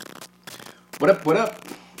What up, what up?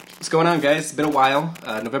 What's going on, guys? It's been a while.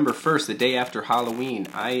 November 1st, the day after Halloween.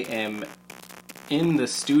 I am in the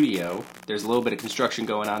studio. There's a little bit of construction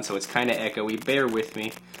going on, so it's kind of echoey. Bear with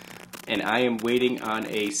me. And I am waiting on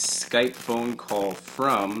a Skype phone call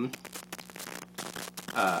from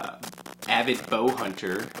avid bow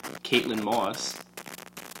hunter, Caitlin Moss.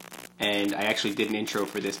 And I actually did an intro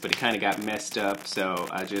for this, but it kind of got messed up, so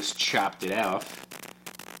I just chopped it off.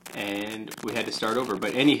 And we had to start over.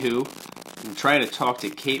 But anywho, I'm trying to talk to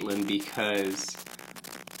Caitlin because,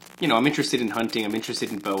 I'm interested in hunting. I'm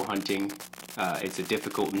interested in bow hunting. It's a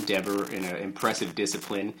difficult endeavor and an impressive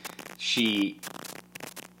discipline. She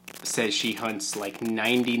says she hunts like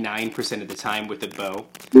 99% of the time with a bow.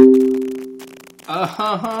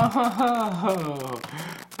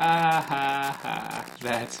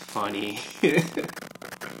 That's funny.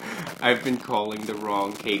 I've been calling the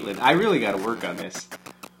wrong Caitlin. I really got to work on this.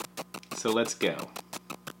 So let's go.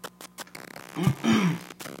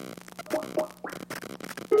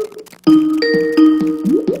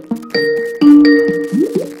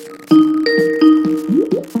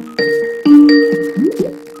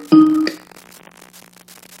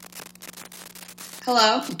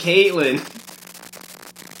 Hello? Caitlin.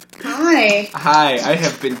 Hi. Hi, I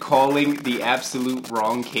have been calling the absolute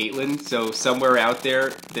wrong Caitlin. So somewhere out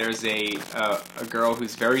there's a girl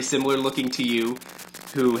who's very similar looking to you,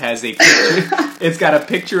 who has a picture. It's got a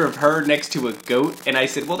picture of her next to a goat, and I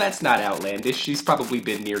said, well, that's not outlandish. She's probably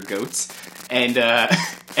been near goats. And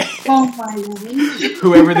Oh my God.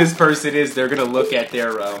 whoever this person is, they're gonna look at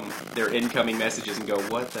their incoming messages and go,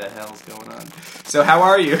 what the hell's going on? So how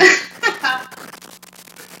are you?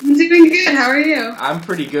 I'm doing good. How are you? I'm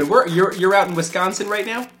pretty good. You're out in Wisconsin right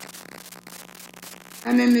now?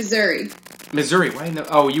 I'm in Missouri. Missouri, why no?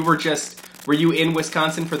 Oh, were you in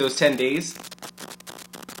Wisconsin for those 10 days?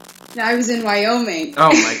 No, I was in Wyoming.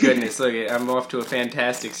 Oh my goodness, look, I'm off to a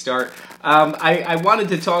fantastic start. I wanted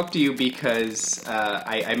to talk to you because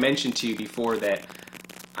I mentioned to you before that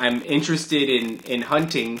I'm interested in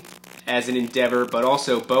hunting as an endeavor, but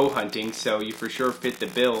also bow hunting, so you for sure fit the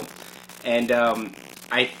bill. And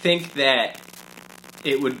I think that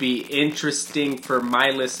it would be interesting for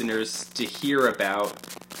my listeners to hear about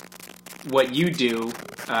what you do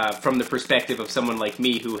from the perspective of someone like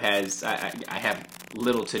me who has, I have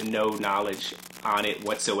little to no knowledge on it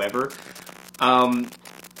whatsoever.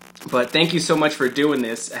 But thank you so much for doing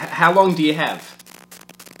this. How long do you have?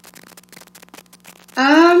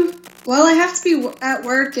 Well, I have to be at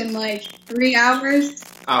work in like 3 hours.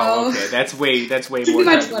 Oh, okay. That's way Pretty more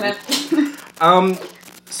much time. whatever.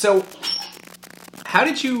 So how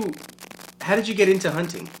did you get into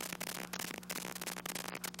hunting?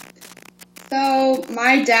 So,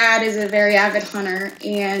 my dad is a very avid hunter,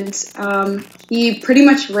 and he pretty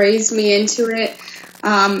much raised me into it.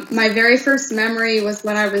 My very first memory was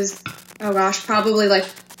when I was, probably like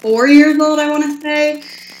 4 years old, I want to say.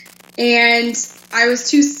 And I was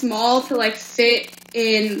too small to fit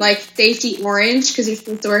in safety orange, because you're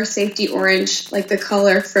supposed to wear safety orange, the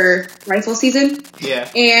color for rifle season. Yeah.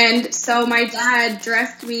 And so my dad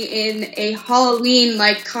dressed me in a Halloween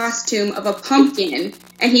costume of a pumpkin,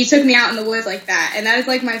 and he took me out in the woods like that. And that is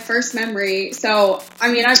my first memory. So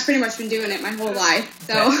I've pretty much been doing it my whole life.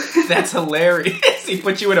 So that's hilarious. He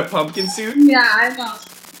put you in a pumpkin suit? Yeah, I know.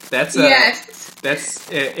 Yes. That's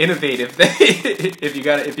innovative. If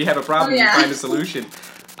you have a problem, you find a solution.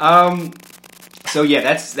 So yeah,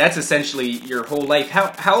 that's essentially your whole life.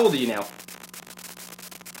 How old are you now?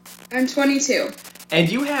 I'm 22. And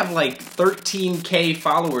you have 13K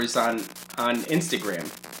followers on Instagram.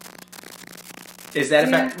 Is that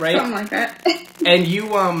about right? Something like that. And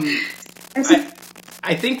you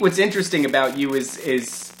I think what's interesting about you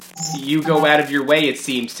is you go out of your way, it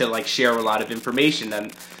seems, to share a lot of information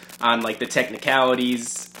on the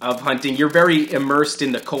technicalities of hunting. You're very immersed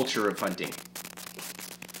in the culture of hunting.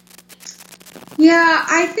 Yeah,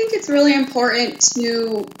 I think it's really important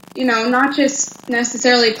to, not just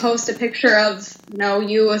necessarily post a picture of,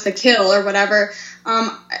 you with a kill or whatever.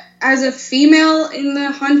 As a female in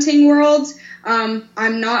the hunting world,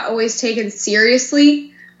 I'm not always taken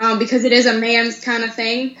seriously, because it is a man's kind of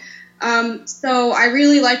thing. So I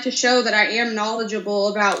really like to show that I am knowledgeable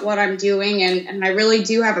about what I'm doing, and I really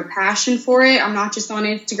do have a passion for it. I'm not just on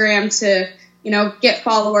Instagram to, get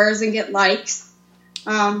followers and get likes.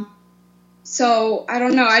 So I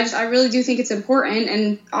don't know. I really do think it's important,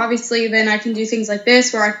 and obviously then I can do things like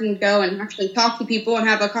this where I can go and actually talk to people and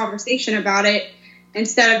have a conversation about it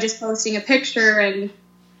instead of just posting a picture. And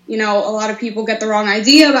a lot of people get the wrong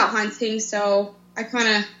idea about hunting, so I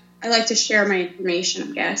like to share my information,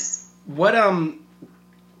 I guess. What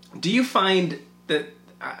do you find that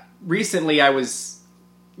recently I was,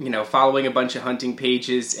 following a bunch of hunting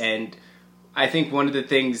pages, and I think one of the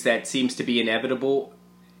things that seems to be inevitable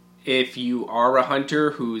if you are a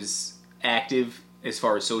hunter who's active as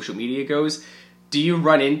far as social media goes, do you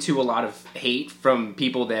run into a lot of hate from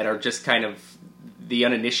people that are just kind of the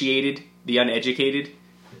uninitiated, the uneducated?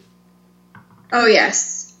 Oh,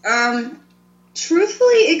 yes.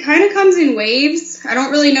 Truthfully, it kind of comes in waves. I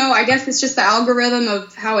don't really know. I guess it's just the algorithm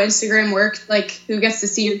of how Instagram works, like who gets to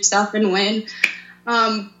see your stuff and when.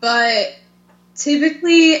 But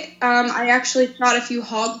typically, I actually shot a few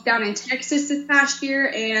hogs down in Texas this past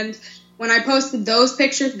year, and when I posted those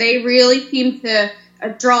pictures, they really seemed to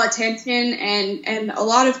draw attention, and a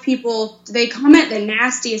lot of people, they comment the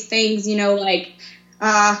nastiest things, like,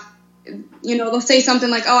 they'll say something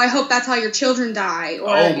like, oh, I hope that's how your children die, or,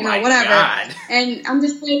 whatever. God. And I'm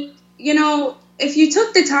just like, if you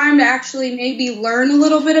took the time to actually maybe learn a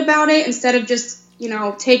little bit about it instead of just,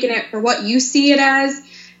 taking it for what you see it as,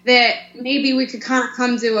 that maybe we could kind of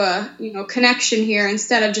come to a, connection here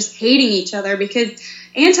instead of just hating each other, because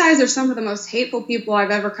antis are some of the most hateful people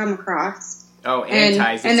I've ever come across. Oh,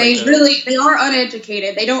 antis. And they are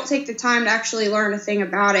uneducated. They don't take the time to actually learn a thing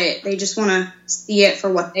about it. They just want to see it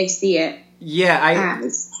for what they see it. Yeah,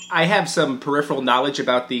 I have some peripheral knowledge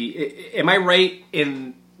about am I right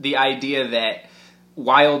in the idea that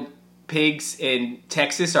wild pigs in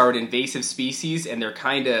Texas are an invasive species, and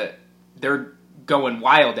they're going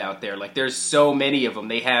wild out there? Like, there's so many of them.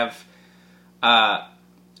 They have,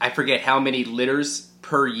 I forget how many litters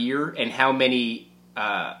per year and how many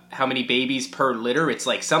babies per litter. It's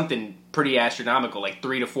like something pretty astronomical, like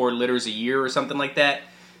 3 to 4 litters a year or something like that.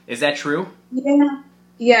 Is that true? Yeah.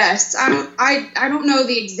 Yes. I don't know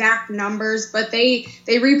the exact numbers, but they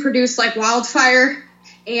reproduce like wildfire,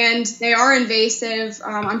 and they are invasive.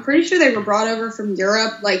 I'm pretty sure they were brought over from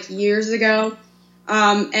Europe like years ago.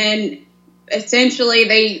 And essentially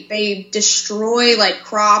they destroy like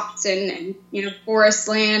crops and forest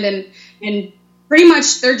land, and pretty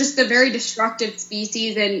much they're just a very destructive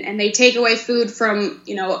species, and they take away food from,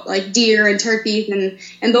 like deer and turkeys,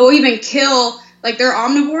 and they'll even kill, like, they're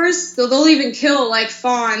omnivores, so they'll even kill like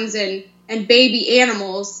fawns and baby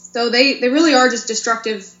animals. So they really are just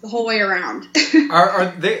destructive the whole way around.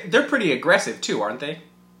 They're pretty aggressive too, aren't they?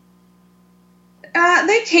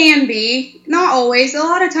 They can be. Not always. A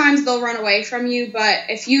lot of times they'll run away from you, but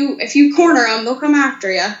if you corner them, they'll come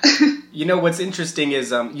after you. What's interesting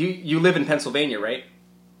is you live in Pennsylvania, right?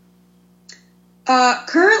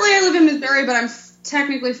 Currently I live in Missouri, but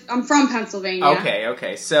I'm from Pennsylvania.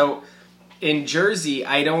 Okay. So in Jersey,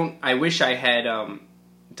 I wish I had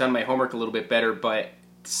done my homework a little bit better, but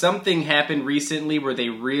something happened recently where they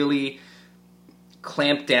really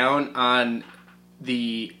clamped down on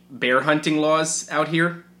the bear hunting laws out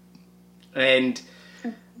here, and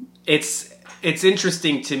it's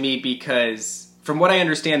interesting to me because from what I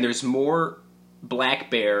understand, there's more black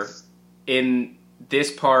bear in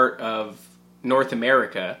this part of North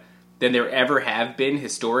America than there ever have been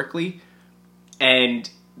historically, and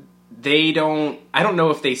I don't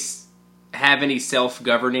know if they have any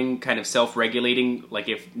self-governing, kind of self-regulating, like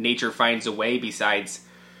if nature finds a way besides,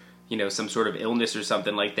 some sort of illness or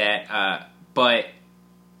something like that. But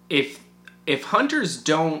if hunters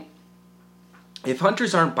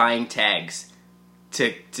aren't buying tags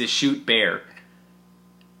to shoot bear,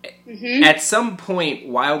 mm-hmm. At some point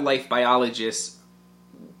wildlife biologists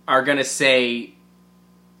are going to say,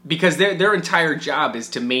 because their entire job is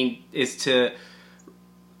to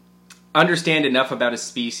understand enough about a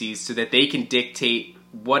species so that they can dictate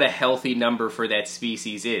what a healthy number for that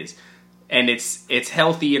species is. And it's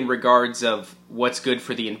healthy in regards of what's good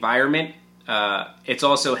for the environment. It's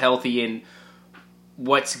also healthy in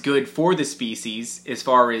what's good for the species as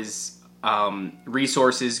far as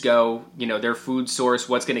resources go, their food source,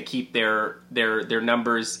 what's going to keep their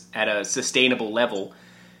numbers at a sustainable level.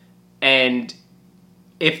 And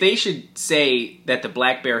if they should say that the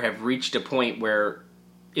black bear have reached a point where,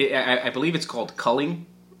 I believe it's called culling,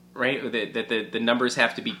 right? That the numbers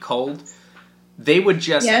have to be culled, they would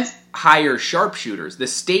just hire sharpshooters. The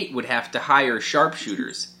state would have to hire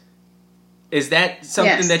sharpshooters. Is that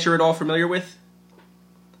something that you're at all familiar with?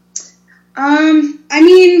 I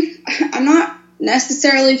mean, I'm not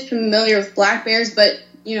necessarily familiar with black bears, but,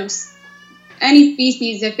 any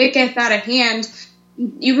species, if it gets out of hand,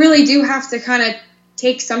 you really do have to kind of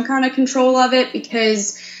take some kind of control of it,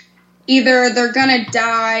 because either they're going to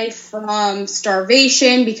die from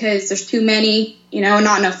starvation because there's too many,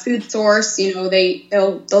 not enough food source,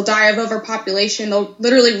 they'll die of overpopulation. They'll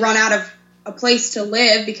literally run out of a place to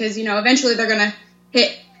live because, eventually they're going to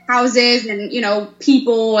hit houses and,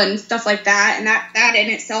 people and stuff like that. And that in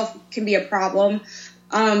itself can be a problem.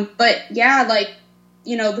 But yeah, like,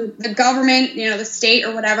 the government, the state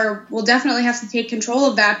or whatever will definitely have to take control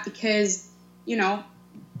of that because,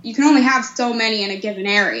 you can only have so many in a given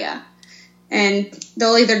area. And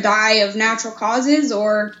they'll either die of natural causes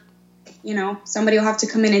or, somebody will have to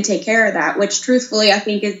come in and take care of that, which truthfully I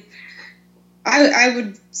think is, I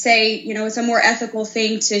would say, it's a more ethical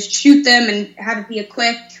thing to shoot them and have it be a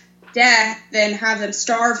quick death than have them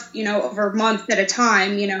starve, over months at a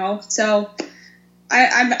time, So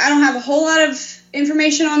I don't have a whole lot of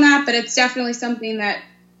information on that, but it's definitely something that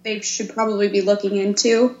they should probably be looking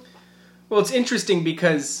into. Well, it's interesting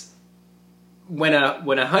because when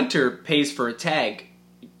a hunter pays for a tag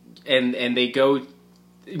and they go,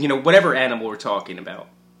 whatever animal we're talking about,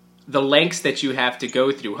 the lengths that you have to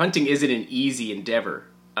go through, hunting isn't an easy endeavor,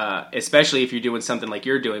 especially if you're doing something like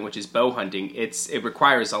you're doing, which is bow hunting. It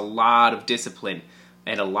requires a lot of discipline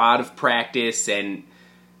and a lot of practice, and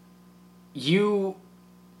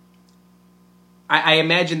I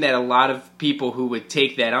imagine that a lot of people who would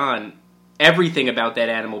take that on, everything about that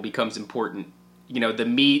animal becomes important. The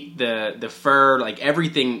meat, the fur, like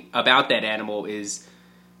everything about that animal is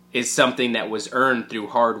something that was earned through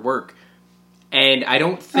hard work. And I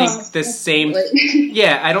don't think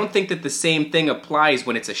I don't think that the same thing applies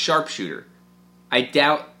when it's a sharpshooter. I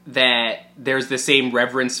doubt that there's the same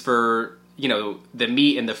reverence for, the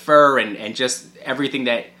meat and the fur and just everything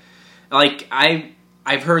that, like,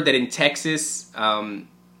 I've heard that in Texas,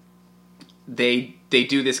 they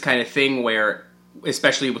do this kind of thing where,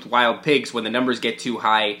 especially with wild pigs, when the numbers get too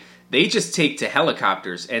high, they just take to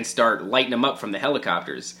helicopters and start lighting them up from the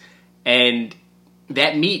helicopters. And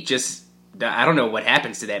that meat just, I don't know what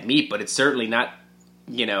happens to that meat, but it's certainly not,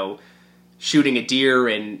 shooting a deer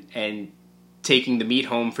and taking the meat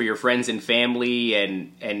home for your friends and family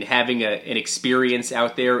and having an experience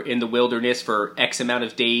out there in the wilderness for X amount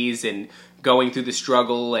of days and going through the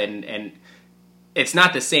struggle, and it's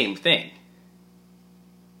not the same thing.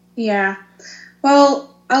 Yeah.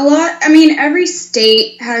 Well, every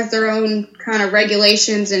state has their own kind of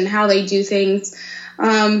regulations and how they do things.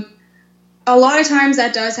 A lot of times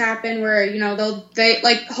that does happen where, they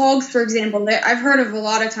like hogs, for example, I've heard of a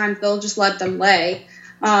lot of times they'll just let them lay.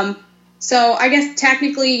 So I guess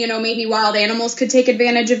technically, maybe wild animals could take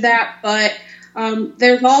advantage of that, but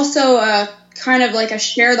there's also a kind of like a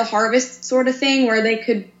share the harvest sort of thing where they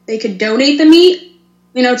could donate the meat,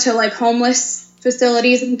 to like homeless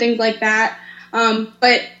facilities and things like that.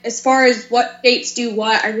 But as far as what states do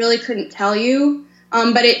what, I really couldn't tell you.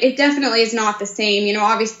 But it definitely is not the same.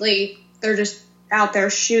 Obviously they're just out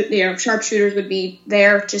there sharpshooters would be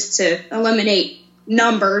there just to eliminate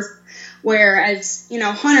numbers. Whereas,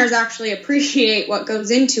 hunters actually appreciate what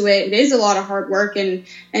goes into it. It is a lot of hard work and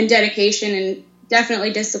dedication and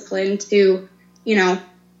definitely discipline to,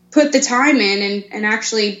 put the time in and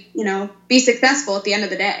actually, be successful at the end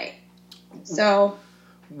of the day. So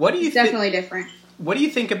what do you it's definitely different. What do you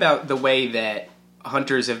think about the way that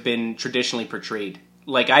hunters have been traditionally portrayed?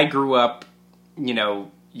 Like, I grew up,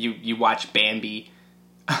 you watch Bambi,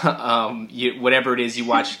 whatever it is, you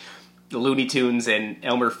watch the Looney Tunes, and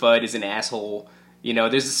Elmer Fudd is an asshole.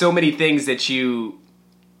 There's so many things that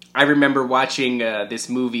I remember watching this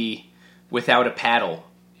movie Without a Paddle,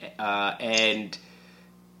 and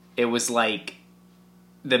it was like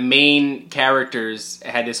the main characters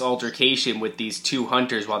had this altercation with these two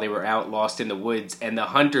hunters while they were out lost in the woods, and the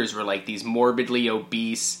hunters were like these morbidly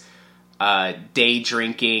obese, day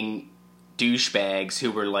drinking douchebags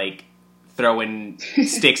who were like throwing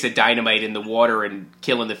sticks of dynamite in the water and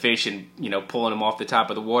killing the fish and, pulling them off the top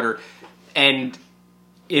of the water. And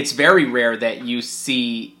it's very rare that you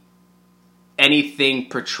see anything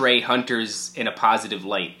portray hunters in a positive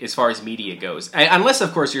light as far as media goes. Unless,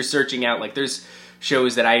 of course, you're searching out, like, there's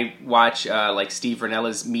shows that I watch, like Steve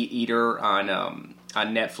Rinella's Meat Eater on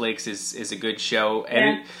Netflix is a good show.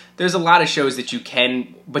 And there's a lot of shows that you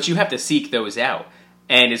can, but you have to seek those out.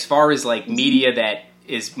 And as far as, like, media that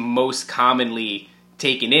is most commonly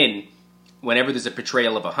taken in, whenever there's a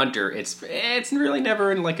portrayal of a hunter, it's really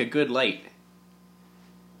never in, like, a good light.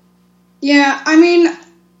 Yeah, I mean,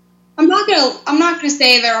 I'm not gonna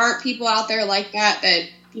say there aren't people out there like that,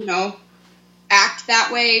 act that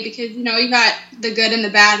way, because, you got the good and the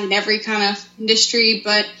bad in every kind of industry,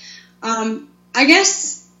 but I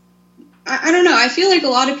guess, I don't know, I feel like a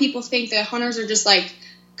lot of people think that hunters are just like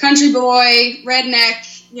country boy, redneck,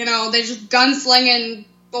 they're just gunslinging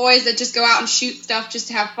boys that just go out and shoot stuff just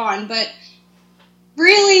to have fun, but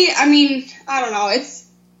really, I mean, I don't know,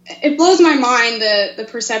 it blows my mind the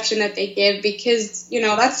perception that they give, because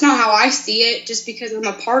that's not how I see it, just because I'm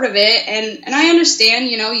a part of it, and I understand,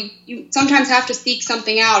 you sometimes have to seek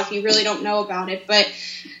something out if you really don't know about it. But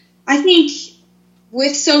I think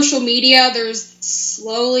with social media there's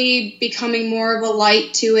slowly becoming more of a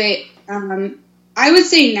light to it. I would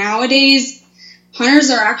say nowadays hunters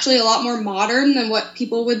are actually a lot more modern than what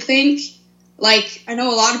people would think. Like, I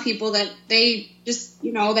know a lot of people that they just,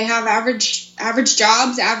 they have average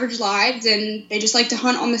jobs, average lives, and they just like to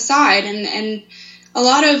hunt on the side. And a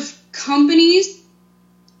lot of companies,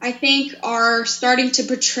 I think, are starting to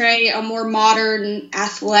portray a more modern,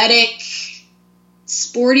 athletic,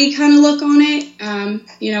 sporty kind of look on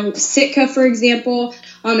it. Sitka, for example,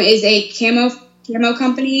 is a camo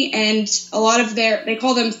company, and a lot of they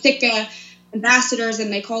call them Sitka ambassadors,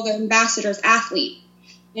 and they call their ambassadors athlete.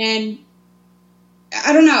 And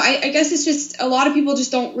I don't know. I guess it's just a lot of people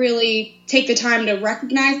just don't really take the time to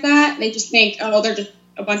recognize that. They just think, oh, they're just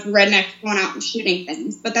a bunch of rednecks going out and shooting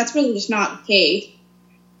things. But that's really just not the case.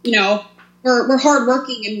 We're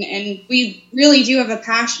hardworking, and we really do have a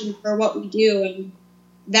passion for what we do, and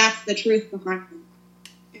that's the truth behind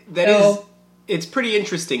it. It's pretty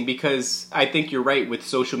interesting, because I think you're right with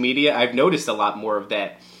social media. I've noticed a lot more of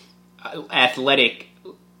that athletic,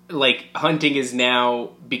 like hunting is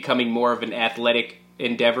now becoming more of an athletic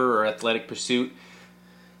endeavor or athletic pursuit,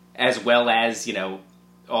 as well as,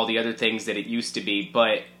 all the other things that it used to be.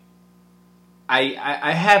 But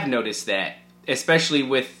I have noticed that, especially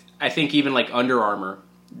with, I think even like Under Armour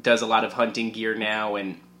does a lot of hunting gear now,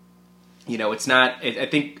 and, it's not, I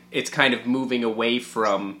think it's kind of moving away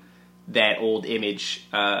from that old image,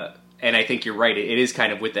 and I think you're right, it is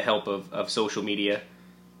kind of with the help of social media.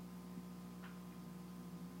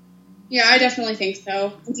 Yeah, I definitely think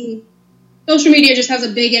so. I mean, social media just has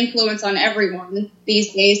a big influence on everyone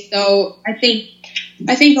these days. So I think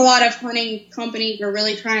a lot of hunting companies are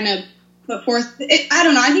really trying to put forth. I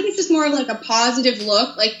don't know. I think it's just more of like a positive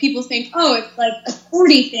look. Like, people think, oh, it's like a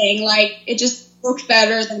sporty thing. Like, it just looks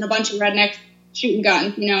better than a bunch of rednecks shooting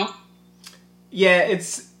guns. Yeah,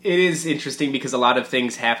 it is interesting, because a lot of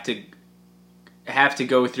things have to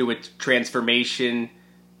go through a transformation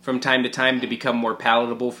from time to time to become more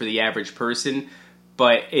palatable for the average person.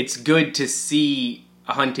 But it's good to see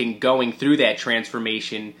hunting going through that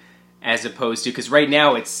transformation, as opposed to, because right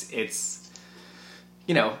now it's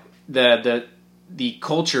the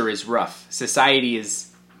culture is rough. Society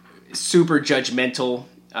is super judgmental.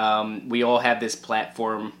 We all have this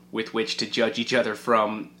platform with which to judge each other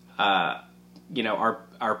from. Our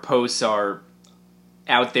posts are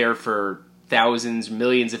out there for thousands,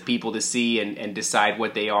 millions of people to see and decide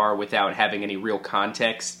what they are without having any real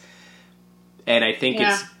context. And I think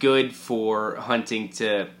it's good for hunting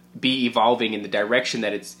to be evolving in the direction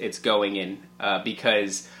that it's going in,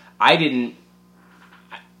 because I didn't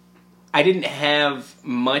have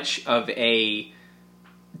much of a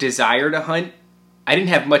desire to hunt. I didn't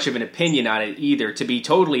have much of an opinion on it either, to be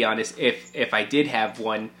totally honest. If I did have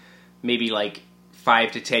one, maybe like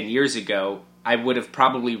 5 to 10 years ago, I would have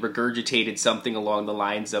probably regurgitated something along the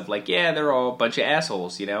lines of like, yeah, they're all a bunch of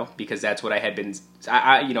assholes, because that's what I had been.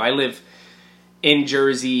 I live in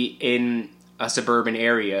Jersey in a suburban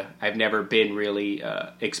area. I've never been really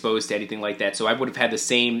exposed to anything like that, so I would have had the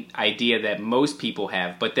same idea that most people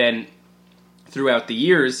have. But then throughout the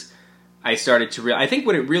years, I started to I think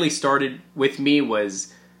what it really started with me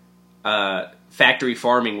was factory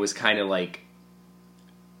farming was kind of like,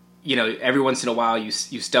 every once in a while you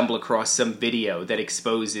stumble across some video that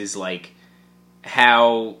exposes like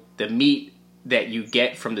how the meat that you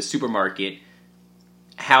get from the supermarket,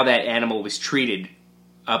 how that animal was treated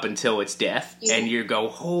up until its death, and you go,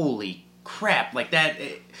 holy crap, like that.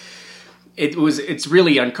 It's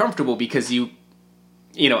really uncomfortable, because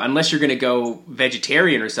unless you're going to go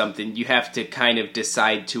vegetarian or something, you have to kind of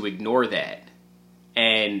decide to ignore that.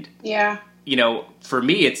 And for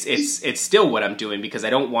me, it's still what I'm doing, because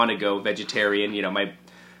I don't want to go vegetarian.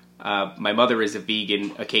 My mother is a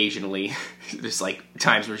vegan occasionally. There's like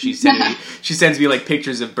times where she sends me like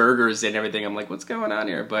pictures of burgers and everything. I'm like, what's going on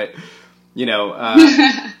here? But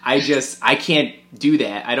I can't do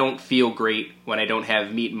that. I don't feel great when I don't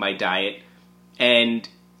have meat in my diet, and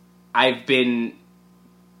I've been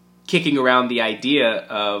kicking around the idea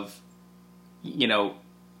of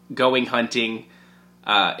going hunting.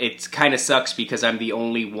 It kind of sucks, because I'm the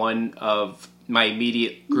only one of my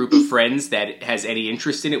immediate group of friends that has any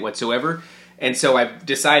interest in it whatsoever. And so I've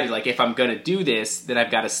decided, like, if I'm going to do this, then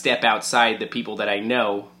I've got to step outside the people that I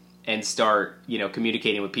know and start,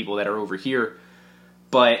 communicating with people that are over here.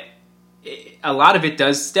 But a lot of it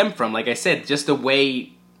does stem from, like I said, just the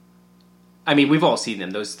way I mean, we've all seen them,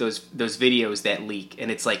 those videos that leak, and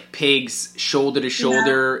it's like pigs shoulder to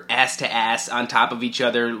shoulder, ass to ass, on top of each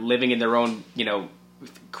other, living in their own,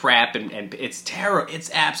 crap, and it's terrible. It's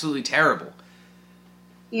absolutely terrible.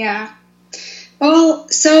 Yeah. Well,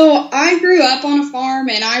 so I grew up on a farm,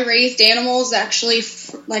 and I raised animals, actually,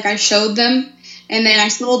 like I showed them, and then I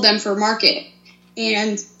sold them for market.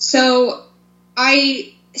 And so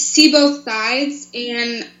I see both sides,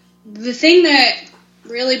 and the thing that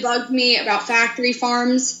really bugs me about factory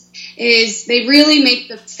farms is they really make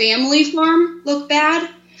the family farm look bad,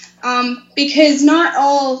 because not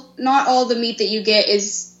all the meat that you get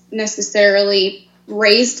is necessarily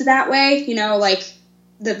raised that way. Like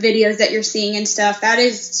the videos that you're seeing and stuff, that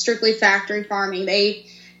is strictly factory farming. They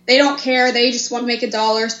don't care. They just want to make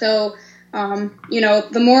 $1. So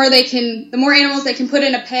the more animals they can put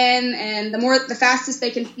in a pen, and the fastest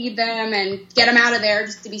they can feed them and get them out of there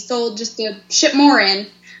just to be sold, just to ship more in.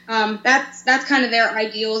 That's kind of their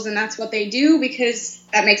ideals, and that's what they do because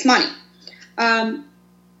that makes money. And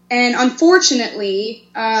unfortunately,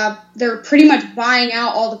 they're pretty much buying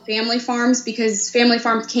out all the family farms because family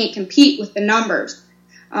farms can't compete with the numbers.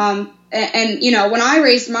 And when I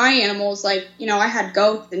raised my animals, I had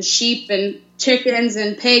goats and sheep and chickens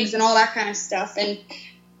and pigs and all that kind of stuff, and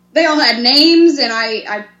they all had names, and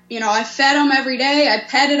I fed them every day, I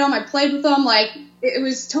petted them, I played with them, it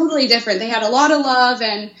was totally different. They had a lot of love,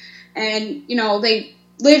 and they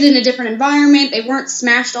lived in a different environment, they weren't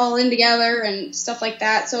smashed all in together and stuff like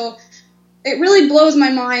that. So it really blows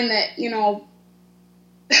my mind that, the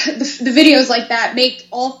videos like that make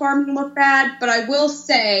all farming look bad. But I will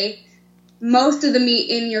say most of the meat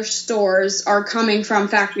in your stores are coming from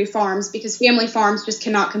factory farms because family farms just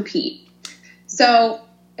cannot compete. So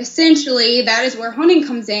essentially that is where hunting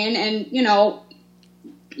comes in, and a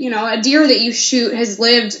deer that you shoot has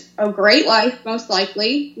lived a great life, most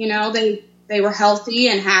likely. They were healthy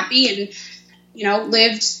and happy and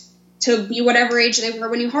lived to be whatever age they were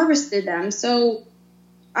when you harvested them. So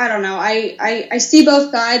I don't know. I see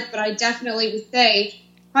both sides, but I definitely would say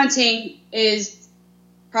hunting is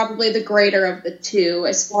probably the greater of the two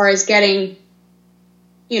as far as getting,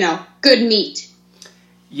 good meat.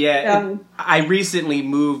 Yeah, I recently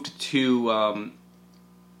moved to,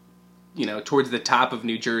 towards the top of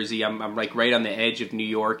New Jersey. I'm like right on the edge of New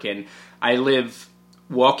York, and I live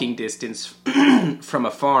walking distance from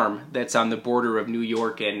a farm that's on the border of New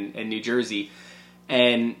York and New Jersey.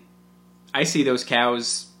 And I see those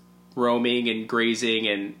cows roaming and grazing,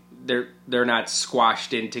 and they're not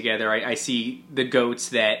squashed in together. I see the goats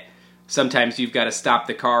that sometimes you've got to stop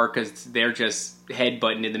the car because they're just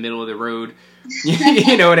headbutting in the middle of the road.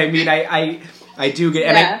 You know what I mean? I do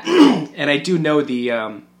get, and I do know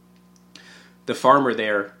the farmer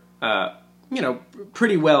there,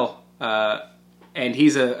 pretty well. And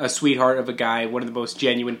he's a sweetheart of a guy, one of the most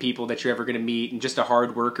genuine people that you're ever going to meet, and just a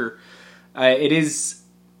hard worker. It is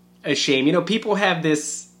a shame. People have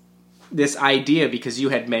this idea, because you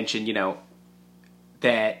had mentioned,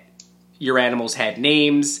 that your animals had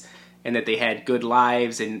names and that they had good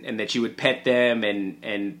lives, and that you would pet them,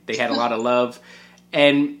 and they had a lot of love.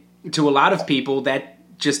 And to a lot of people,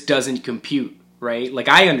 that just doesn't compute, right? Like,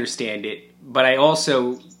 I understand it, but I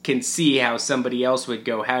also can see how somebody else would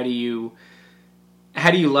go, how do you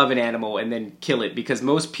love an animal and then kill it? Because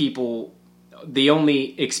most people, the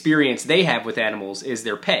only experience they have with animals is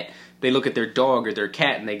their pet. They look at their dog or their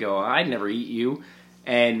cat and they go, I'd never eat you.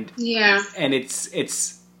 And it's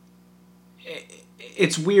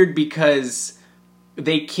weird because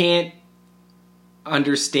they can't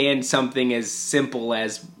understand something as simple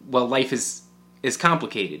as, well, life is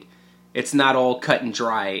complicated. It's not all cut and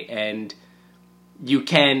dry, and you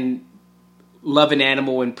can love an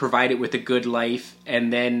animal and provide it with a good life,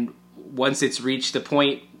 and then once it's reached the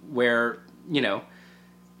point where,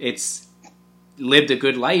 it's lived a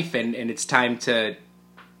good life and it's time to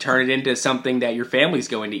turn it into something that your family's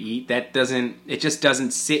going to eat, it just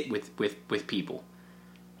doesn't sit with people.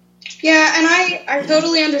 Yeah, and I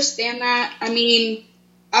totally understand that. I mean,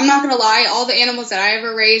 I'm not going to lie, all the animals that I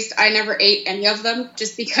ever raised, I never ate any of them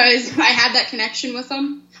just because I had that connection with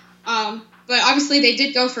them. But obviously they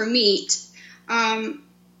did go for meat. The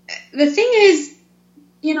thing is,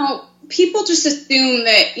 people just assume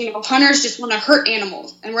that, hunters just want to hurt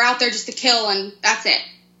animals and we're out there just to kill and that's it.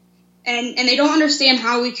 And they don't understand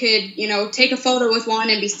how we could, take a photo with one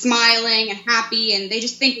and be smiling and happy, and they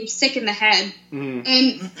just think we're sick in the head. Mm.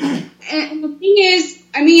 And the thing is,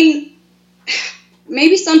 I mean,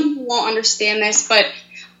 maybe some people won't understand this, but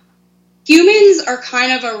humans are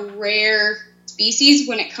kind of a rare species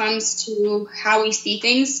when it comes to how we see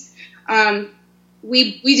things.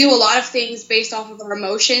 We do a lot of things based off of our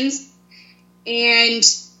emotions, and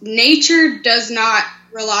nature does not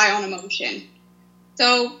rely on emotion.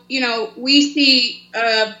 So, we see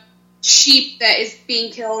a sheep that is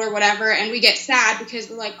being killed or whatever, and we get sad because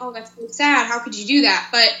we're like, oh, that's so sad. How could you do that?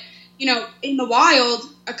 But, in the wild,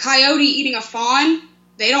 a coyote eating a fawn,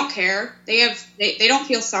 they don't care. They don't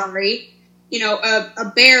feel sorry.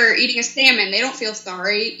 A bear eating a salmon, they don't feel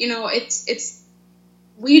sorry.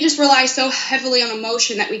 We just rely so heavily on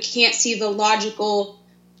emotion that we can't see the logical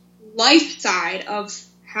life side of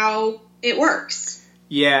how it works.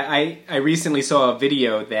 Yeah, I recently saw a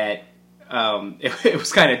video that it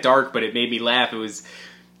was kind of dark, but it made me laugh. It was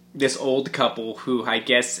this old couple who I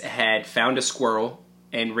guess had found a squirrel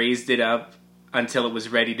and raised it up until it was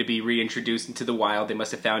ready to be reintroduced into the wild. They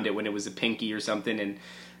must have found it when it was a pinky or something and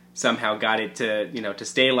somehow got it to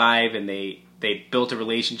stay alive, and they built a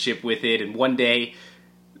relationship with it. And one day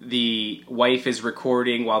the wife is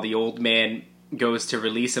recording while the old man goes to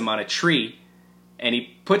release him on a tree, and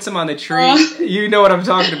he puts him on the tree. Oh. You know what I'm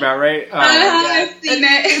talking about, right? Oh, I've seen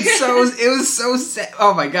it. It was so sad.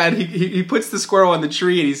 Oh my God. He puts the squirrel on the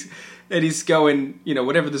tree, and he's going,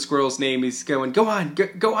 whatever the squirrel's name, he's going, go on,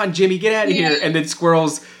 Jimmy, get out of here. And then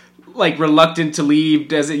squirrel's like reluctant to leave,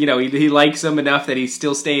 doesn't, he likes him enough that he's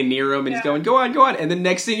still staying near him, and he's going, go on. And the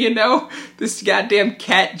next thing you know, this goddamn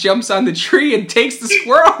cat jumps on the tree and takes the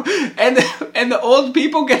squirrel, and the old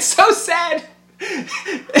people get so sad.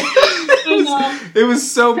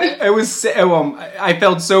 I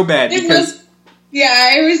felt so bad because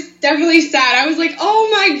it was definitely sad. I was like, oh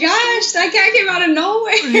my gosh, that cat came out of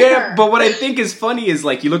nowhere. Yeah, but what I think is funny is,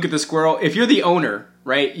 like, you look at the squirrel, if you're the owner,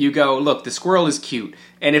 right, you go, look, the squirrel is cute,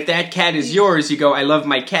 and if that cat is yours, you go, I love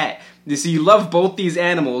my cat. So you love both these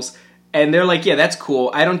animals, and they're like, yeah, that's cool,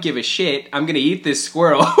 I don't give a shit, I'm gonna eat this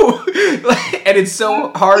squirrel. And it's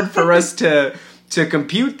so hard for us to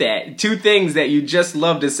compute that. Two things that you just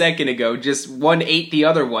loved a second ago, just one ate the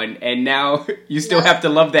other one, and now you still have to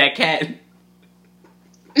love that cat.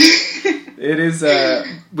 It is,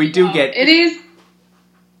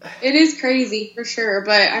 It is crazy, for sure,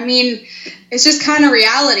 but, I mean, it's just kind of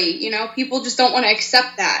reality, people just don't want to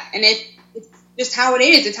accept that, and it's just how it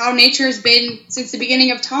is. It's how nature has been since the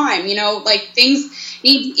beginning of time, like, things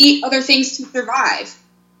need to eat other things to survive,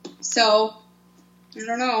 so, I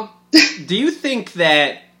don't know. Do you think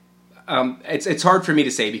that, it's hard for me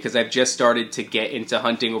to say because I've just started to get into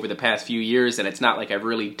hunting over the past few years, and it's not like I've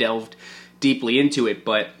really delved deeply into it,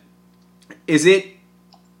 but does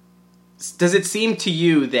it seem to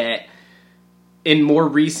you that in more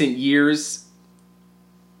recent years,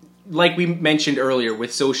 like we mentioned earlier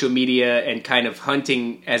with social media and kind of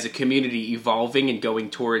hunting as a community evolving and going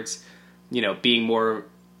towards, being more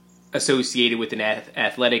associated with an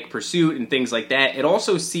athletic pursuit and things like that, it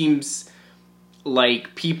also seems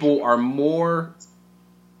like people are more,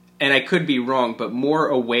 and I could be wrong, but more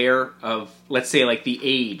aware of, let's say, like the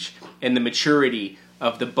age and the maturity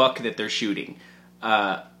of the buck that they're shooting.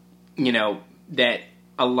 That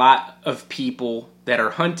a lot of people that are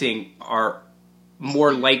hunting are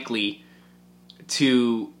more likely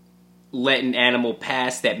to let an animal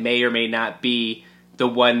pass that may or may not be the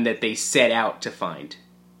one that they set out to find.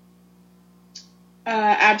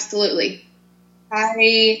 Absolutely.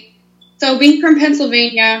 So being from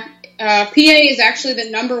Pennsylvania, PA is actually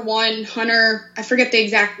the number one hunter. I forget the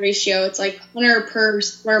exact ratio. It's like hunter per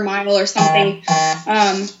square mile or something,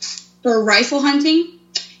 for rifle hunting.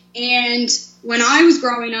 And when I was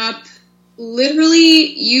growing up, literally,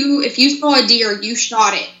 if you saw a deer, you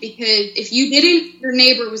shot it, because if you didn't, your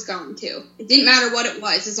neighbor was going to. It didn't matter what it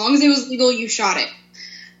was. As long as it was legal, you shot it.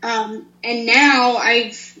 And now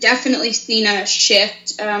I've definitely seen a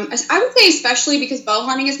shift. I would say especially because bow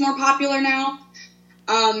hunting is more popular now.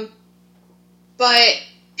 But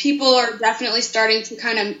people are definitely starting to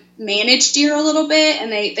kind of manage deer a little bit,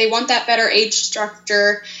 and they want that better age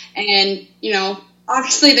structure, and,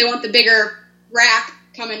 obviously they want the bigger rack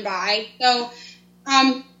coming by. So,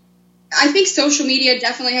 I think social media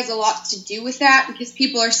definitely has a lot to do with that, because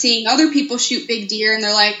people are seeing other people shoot big deer, and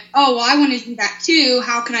they're like, oh, well, I want to do that too.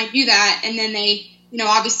 How can I do that? And then they,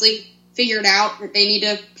 obviously figured out that they need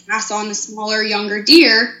to pass on the smaller, younger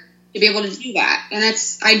deer to be able to do that. And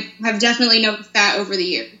I have definitely noticed that over the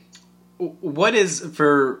years. What is,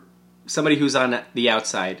 for somebody who's on the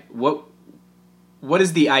outside, what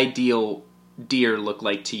does the ideal deer look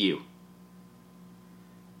like to you?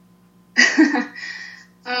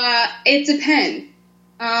 It depends.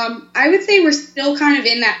 I would say we're still kind of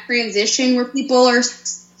in that transition where people are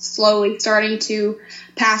slowly starting to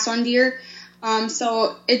pass on deer.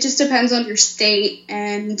 So it just depends on your state,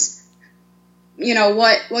 and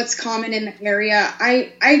what's common in the area.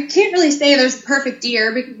 I can't really say there's a perfect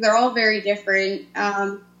deer because they're all very different.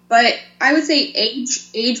 But I would say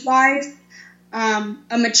age wise,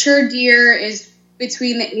 a mature deer is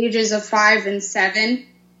between the ages of 5 and 7.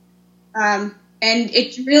 And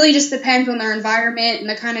it really just depends on their environment and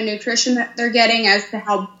the kind of nutrition that they're getting as to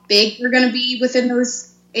how big they're going to be within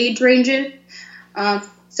those age ranges.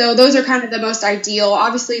 So those are kind of the most ideal.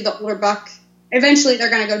 Obviously, the older buck, eventually they're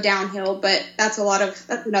going to go downhill, but that's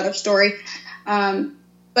another story.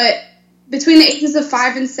 But between the ages of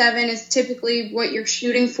 5 and 7 is typically what you're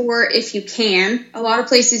shooting for if you can. A lot of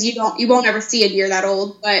places you won't ever see a deer that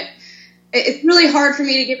old, but it's really hard for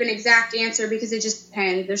me to give an exact answer because it just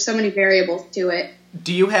depends. There's so many variables to it.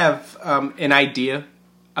 Do you have an idea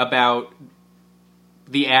about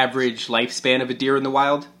the average lifespan of a deer in the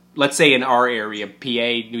wild? Let's say in our area,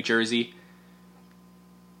 PA, New Jersey.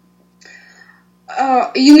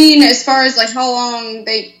 You mean as far as like how long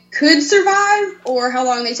they could survive or how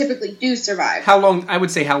long they typically do survive? I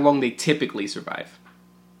would say how long they typically survive.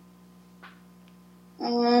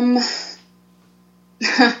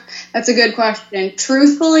 That's a good question.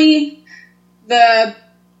 Truthfully, I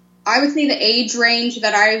would say the age range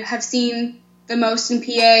that I have seen the most in PA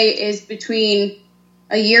is between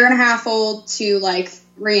 1.5 years old to like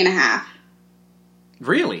 3.5.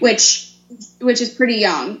 Really? Which is pretty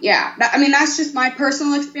young. Yeah. That's just my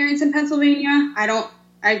personal experience in Pennsylvania.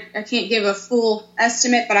 I can't give a full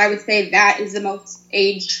estimate, but I would say that is the most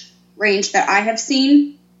age range that I have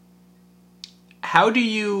seen. How do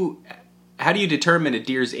you determine a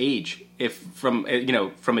deer's age if from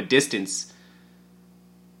a distance?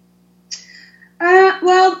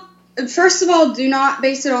 Well, first of all, do not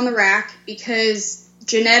base it on the rack because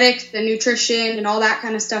genetics and nutrition and all that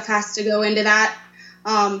kind of stuff has to go into that.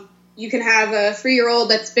 You can have a 3-year-old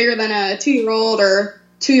that's bigger than a 2-year-old or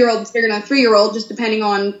 2-year-old that's bigger than a 3-year-old, just depending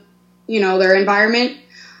on, their environment.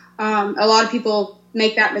 A lot of people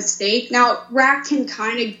make that mistake. Now, rack can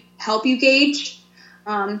kind of help you gauge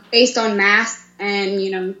based on mass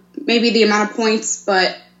and, maybe the amount of points,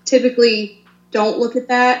 but typically don't look at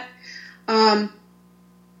that.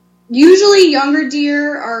 Usually younger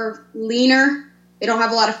deer are leaner. They don't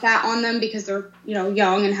have a lot of fat on them because they're,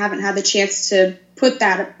 young and haven't had the chance to put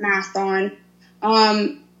that mass on.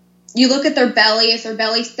 You look at their belly. If their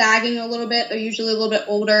belly's sagging a little bit, they're usually a little bit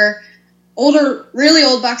older. Really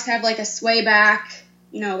old bucks have like a sway back,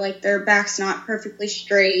 like their back's not perfectly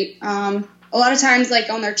straight. A lot of times, like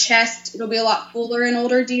on their chest, it'll be a lot fuller in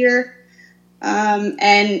older deer.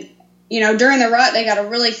 And during the rut, they got a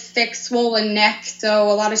really thick, swollen neck,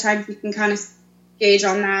 so a lot of times you can kind of gauge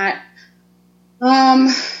on that.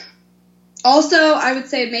 Also, I would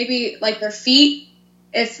say maybe like their feet,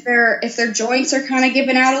 if their joints are kind of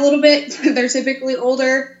giving out a little bit, they're typically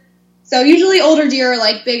older. So usually older deer are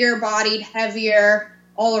like bigger bodied, heavier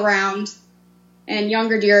all around, and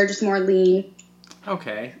younger deer are just more lean.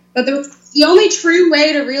 Okay. But the only true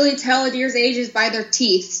way to really tell a deer's age is by their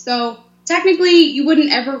teeth. So technically, you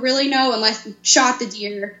wouldn't ever really know unless you shot the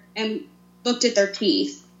deer and looked at their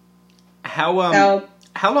teeth. How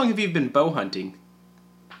long have you been bow hunting?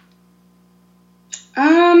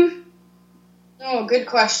 Oh, good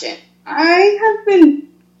question.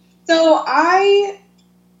 I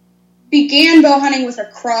began bow hunting with a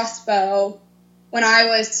crossbow when I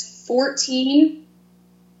was 14.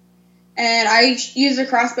 And I used a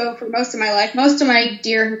crossbow for most of my life. Most of my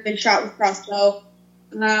deer have been shot with crossbow.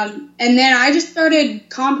 And then I just started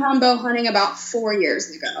compound bow hunting about 4 years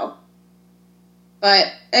ago.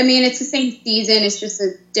 But, it's the same season. It's just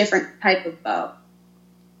a different type of bow.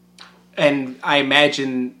 And I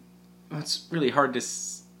imagine, it's really hard to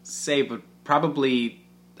say, but probably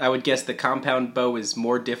I would guess the compound bow is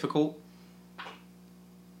more difficult.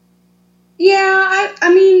 Yeah,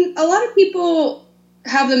 a lot of people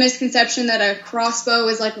have the misconception that a crossbow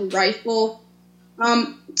is like a rifle.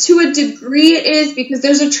 To a degree it is because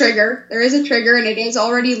there is a trigger and it is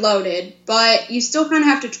already loaded, but you still kind of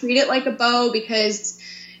have to treat it like a bow because,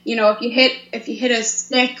 if you hit a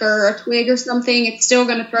stick or a twig or something, it's still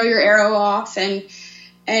going to throw your arrow off and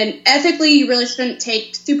ethically you really shouldn't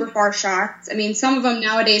take super far shots. Some of them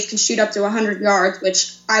nowadays can shoot up to 100 yards,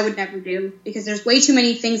 which I would never do because there's way too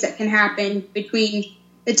many things that can happen between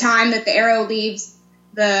the time that the arrow leaves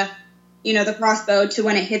the crossbow to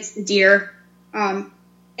when it hits the deer. And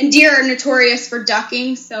deer are notorious for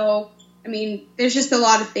ducking, so, there's just a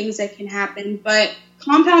lot of things that can happen. But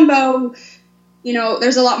compound bow,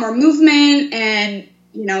 there's a lot more movement, and,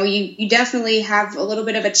 you definitely have a little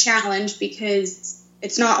bit of a challenge because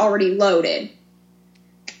it's not already loaded.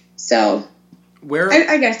 So,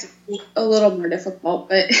 I guess it's a little more difficult,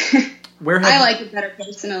 but... I like it better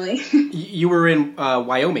personally. You were in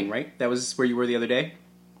Wyoming, right? That was where you were the other day?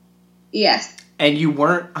 Yes. And you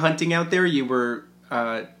weren't hunting out there? You were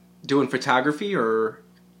doing photography, or?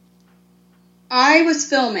 I was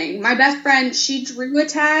filming. My best friend, she drew a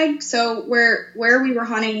tag, so where we were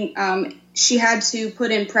hunting, she had to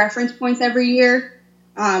put in preference points every year,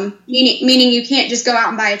 meaning you can't just go out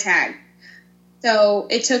and buy a tag. So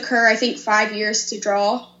it took her, I think, 5 years to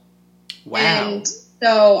draw. Wow. And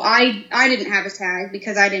so I didn't have a tag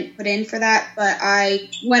because I didn't put in for that, but I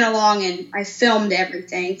went along and I filmed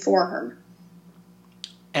everything for her.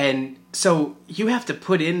 And so you have to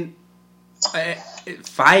put in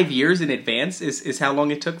 5 years in advance is how long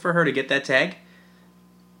it took for her to get that tag?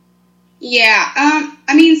 Yeah.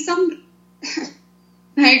 I mean, some...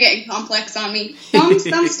 Now you're getting complex on me.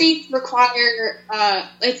 Some states require...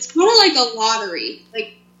 it's kind of like a lottery.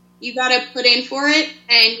 Like, you got to put in for it,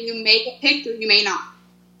 and you may get picked or you may not.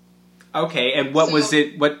 Okay, and what was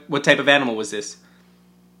it? What type of animal was this?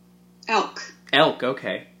 Elk. Elk,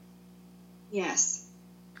 okay. Yes.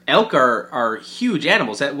 Elk are huge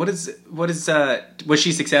animals. Was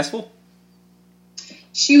she successful?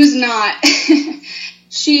 She was not.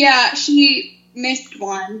 She missed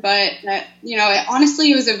one, but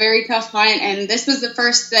honestly, it was a very tough hunt, and this was the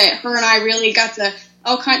first that her and I really got to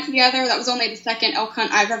elk hunt together. That was only the second elk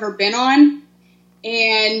hunt I've ever been on,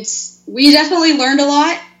 and we definitely learned a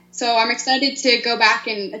lot. So I'm excited to go back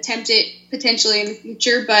and attempt it potentially in the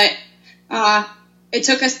future, but it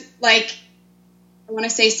took us I want to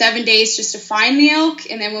say 7 days just to find the elk,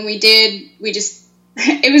 and then when we did,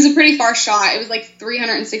 it was a pretty far shot. It was like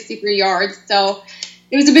 363 yards, so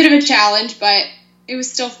it was a bit of a challenge, but it was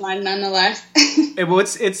still fun nonetheless. Well,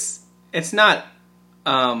 it's not.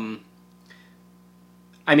 I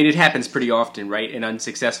mean, it happens pretty often, right? An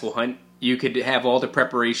unsuccessful hunt. You could have all the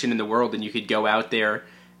preparation in the world, and you could go out there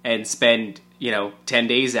and spend 10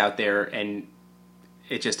 days out there, and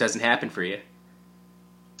it just doesn't happen for you.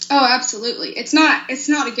 Oh, absolutely. It's not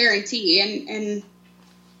a guarantee, and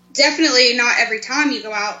definitely not every time you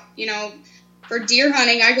go out. For deer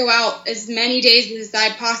hunting, I go out as many days as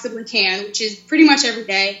I possibly can, which is pretty much every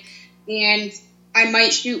day, and I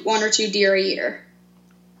might shoot 1 or 2 deer a year.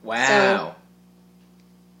 Wow. So,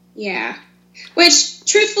 yeah. Which,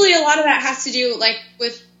 truthfully, a lot of that has to do,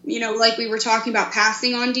 with, like we were talking about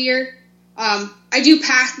passing on deer. I do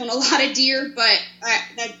pass on a lot of deer, but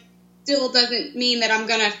that still doesn't mean that I'm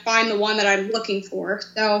going to find the one that I'm looking for.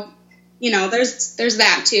 So, there's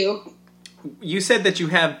that too. You said that you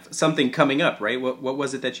have something coming up, right? What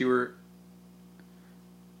was it that you were...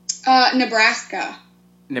 Nebraska.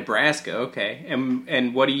 Nebraska, okay.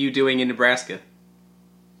 And what are you doing in Nebraska?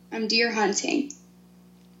 I'm deer hunting.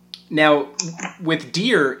 Now, with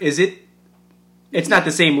deer, it's not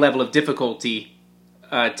the same level of difficulty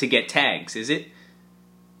to get tags, is it?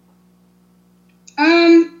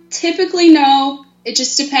 Typically, no. It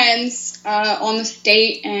just depends on the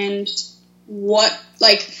state and what,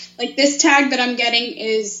 like this tag that I'm getting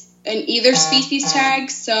is an either species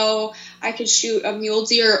tag, so I could shoot a mule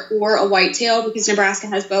deer or a whitetail because Nebraska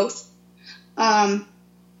has both.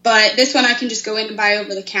 But this one I can just go in and buy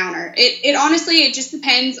over the counter. It honestly, it just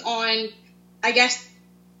depends on, I guess,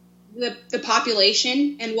 the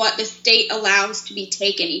population and what the state allows to be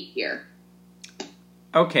taken each year.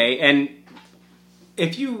 Okay, and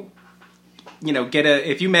if you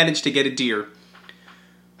if you manage to get a deer,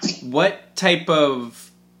 what type of,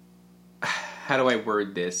 how do I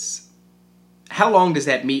word this? How long does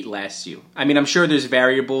that meat last you? I mean, I'm sure there's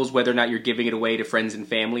variables whether or not you're giving it away to friends and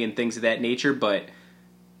family and things of that nature, but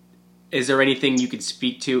is there anything you could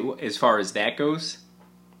speak to as far as that goes?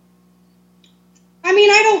 I mean,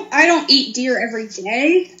 I don't eat deer every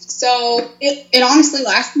day, so it honestly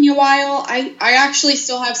lasts me a while. I actually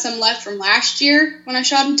still have some left from last year when I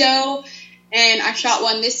shot a doe, and I shot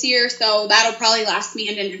one this year, so that'll probably last me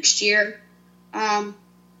into next year. And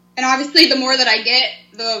obviously, the more that I get,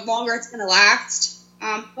 the longer it's going to last.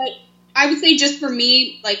 But I would say just for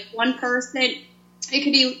me, like one person, it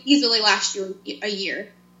could easily last you a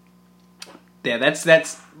year. Yeah,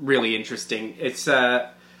 that's really interesting. It's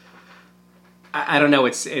I don't know.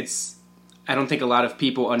 It's I don't think a lot of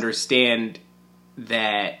people understand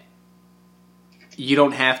that you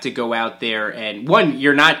don't have to go out there and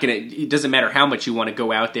you're not gonna. It doesn't matter how much you want to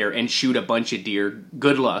go out there and shoot a bunch of deer.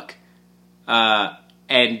 Good luck.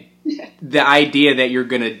 And the idea that you're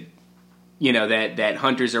gonna, that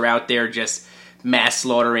hunters are out there just mass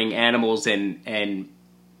slaughtering animals and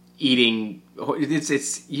eating.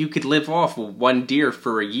 It's you could live off one deer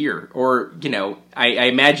for a year, or I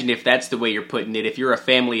imagine if that's the way you're putting it. If you're a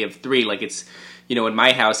family of 3, like it's, in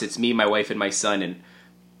my house it's me, my wife, and my son, and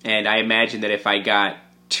And I imagine that if I got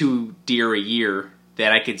 2 deer a year,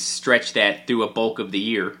 that I could stretch that through a bulk of the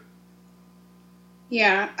year.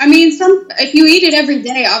 Yeah, I mean, if you eat it every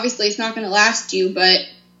day, obviously it's not going to last you, but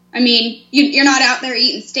I mean, you're not out there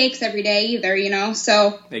eating steaks every day either, you know,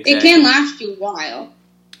 so exactly. It can last you a while.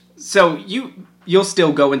 So you'll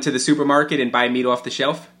still go into the supermarket and buy meat off the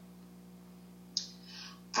shelf?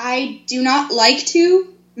 I do not like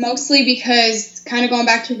to, mostly because, kind of going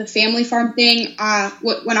back to the family farm thing,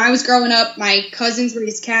 when I was growing up, my cousins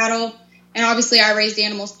raised cattle, and obviously I raised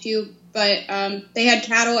animals too, but they had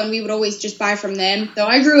cattle, and we would always just buy from them. So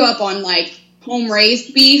I grew up on, like,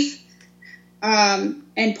 home-raised beef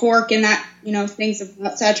and pork and that, you know, things of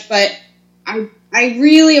that such, but I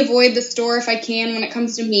really avoid the store if I can when it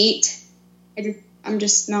comes to meat. I'm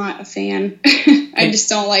just not a fan. I just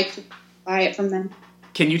don't like to buy it from them.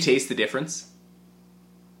 Can you taste the difference?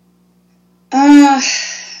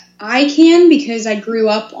 I can, because I grew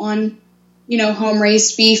up on, you know,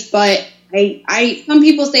 home-raised beef, but some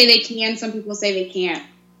people say they can, some people say they can't.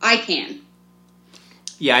 I can.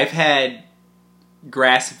 Yeah, I've had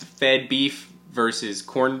grass-fed beef versus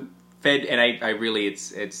corn-fed, and I really,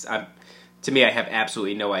 to me, I have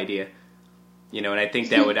absolutely no idea. You know, and I think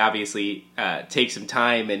that would obviously take some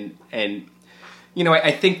time, and you know,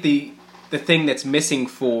 I think the thing that's missing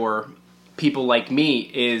for people like me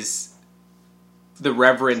is the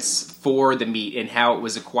reverence for the meat and how it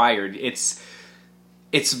was acquired. It's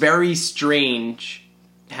very strange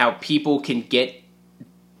how people can go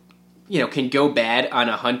bad on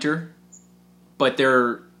a hunter, but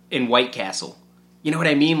they're in White Castle. You know what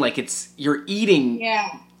I mean? Like, you're eating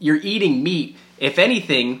meat. If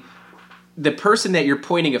anything, the person that you're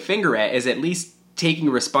pointing a finger at is at least taking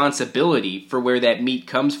responsibility for where that meat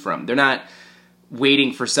comes from. They're not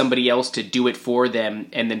waiting for somebody else to do it for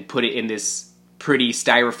them and then put it in this pretty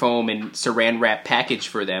styrofoam and saran wrap package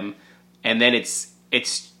for them, and then it's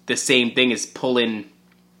the same thing as pulling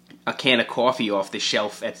a can of coffee off the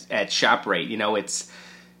shelf at ShopRite. You know,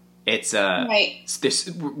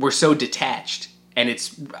 we're so detached,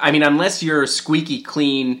 and I mean, unless you're a squeaky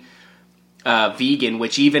clean vegan,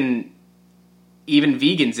 which even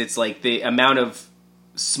vegans, it's like the amount of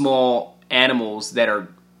small animals that are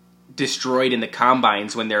destroyed in the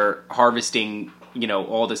combines when they're harvesting, you know,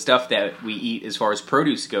 all the stuff that we eat as far as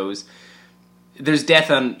produce goes. There's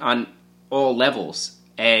death on all levels,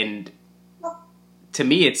 and to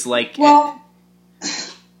me it's like... Well,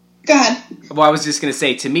 go ahead. Well, I was just going to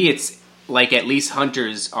say, to me it's like at least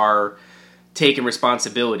hunters are taking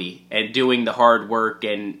responsibility and doing the hard work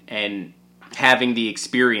and having the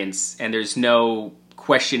experience, and there's no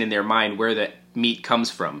question in their mind where the meat comes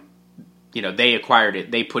from. You know, they acquired it.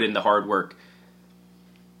 They put in the hard work.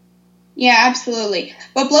 Yeah, absolutely.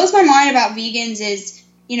 What blows my mind about vegans is,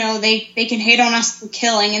 you know, they can hate on us for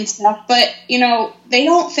killing and stuff, but, you know, they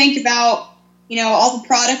don't think about, you know, all the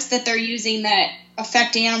products that they're using that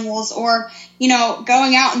affect animals, or, you know,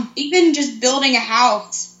 going out and even just building a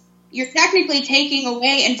house. You're technically taking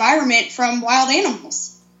away environment from wild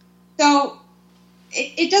animals. So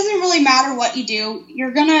it doesn't really matter what you do.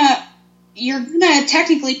 You're gonna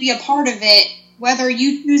technically be a part of it, whether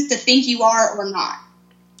you choose to think you are or not.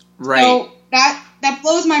 Right. So that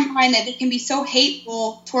blows my mind that they can be so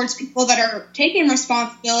hateful towards people that are taking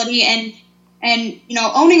responsibility and you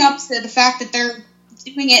know, owning up to the fact that they're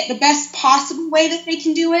doing it the best possible way that they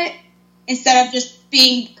can do it, instead of just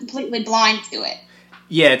being completely blind to it.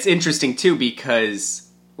 Yeah, it's interesting too, because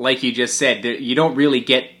like you just said, you don't really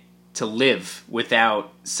get to live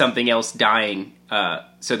without something else dying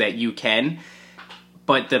so that you can.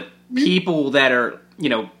 But the people that are, you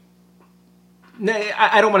know,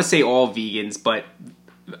 I don't want to say all vegans, but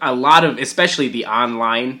a lot of, especially the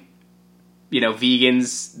online, you know,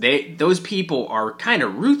 vegans, those people are kind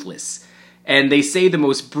of ruthless, and they say the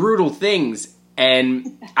most brutal things.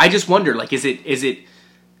 And I just wonder, like, is it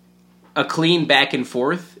a clean back and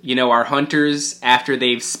forth? You know, our hunters, after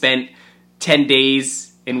they've spent 10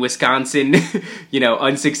 days in Wisconsin, you know,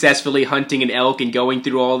 unsuccessfully hunting an elk and going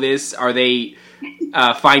through all this, are they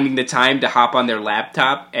finding the time to hop on their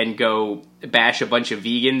laptop and go bash a bunch of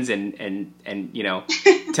vegans and you know,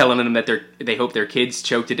 telling them that they hope their kids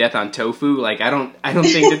choke to death on tofu? Like, I don't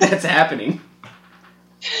think that's happening.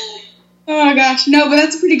 Oh gosh, no, but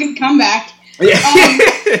that's a pretty good comeback.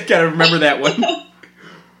 Yeah, gotta remember that one.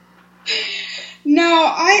 No,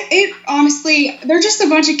 honestly, they're just a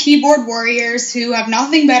bunch of keyboard warriors who have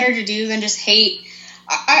nothing better to do than just hate.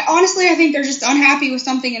 I think they're just unhappy with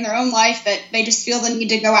something in their own life that they just feel the need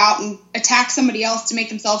to go out and attack somebody else to make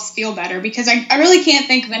themselves feel better, because I really can't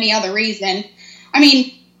think of any other reason. I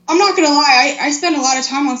mean, I'm not going to lie, I spend a lot of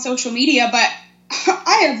time on social media, but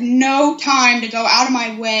I have no time to go out of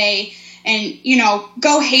my way and,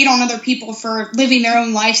 go hate on other people for living their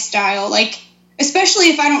own lifestyle. Like, especially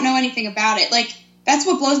if I don't know anything about it. Like, that's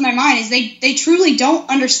what blows my mind is they truly don't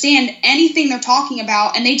understand anything they're talking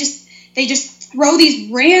about, and they just throw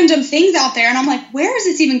these random things out there, and I'm like, where is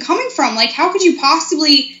this even coming from? Like, how could you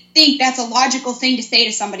possibly think that's a logical thing to say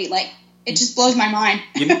to somebody? Like, it just blows my mind.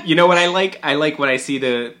 You know what I like? I like when I see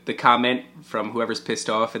the comment from whoever's pissed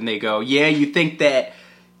off, and they go, yeah, you think that,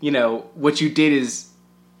 what you did is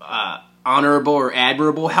honorable or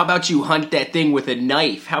admirable? How about you hunt that thing with a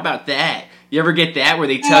knife? How about that? You ever get that where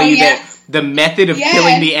they tell you that the method of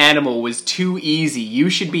killing the animal was too easy? You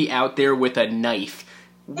should be out there with a knife.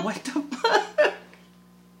 What the fuck?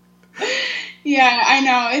 Yeah, I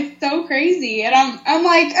know. It's so crazy. And I'm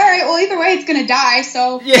like, all right, well, either way, it's going to die.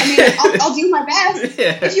 So, I'll do my best.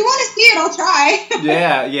 Yeah. If you want to see it, I'll try.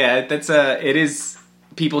 yeah. That's, it is,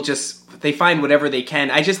 people just, they find whatever they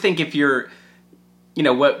can. I just think if you're,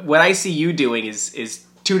 what I see you doing is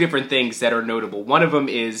two different things that are notable. One of them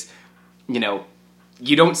is,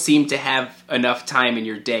 you don't seem to have enough time in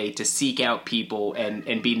your day to seek out people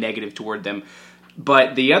and be negative toward them.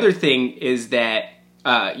 But the other thing is that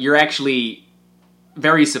you're actually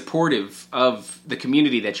very supportive of the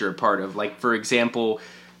community that you're a part of. Like, for example,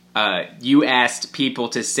 you asked people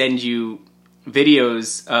to send you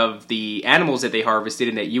videos of the animals that they harvested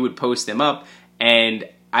and that you would post them up. And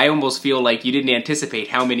I almost feel like you didn't anticipate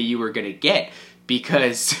how many you were going to get,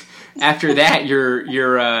 because after that,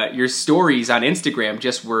 your stories on Instagram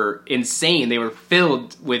just were insane. They were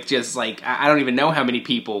filled with just like, I don't even know how many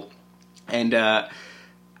people. And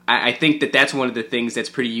I think that that's one of the things that's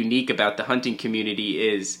pretty unique about the hunting community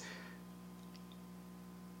is,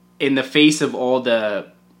 in the face of all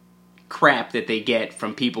the crap that they get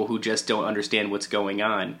from people who just don't understand what's going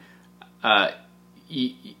on,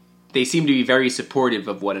 they seem to be very supportive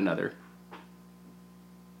of one another.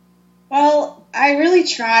 Well, I really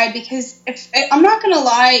try, because I'm not going to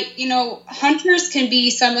lie, hunters can be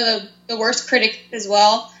some of the worst critics as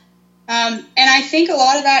well. And I think a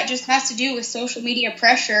lot of that just has to do with social media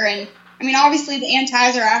pressure. And, I mean, obviously the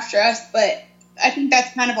antis are after us, but I think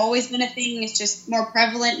that's kind of always been a thing. It's just more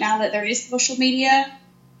prevalent now that there is social media.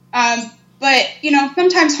 But,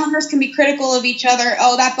 sometimes hunters can be critical of each other.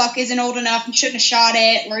 Oh, that buck isn't old enough, he shouldn't have shot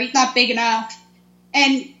it, or he's not big enough.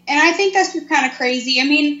 And I think that's just kind of crazy. I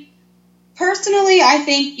mean, personally, I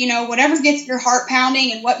think, whatever gets your heart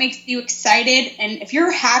pounding and what makes you excited, and if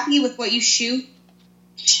you're happy with what you shoot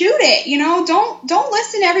it, don't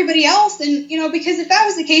listen to everybody else. And, because if that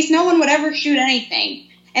was the case, no one would ever shoot anything.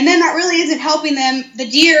 And then that really isn't helping the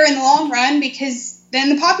deer in the long run, because then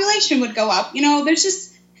the population would go up.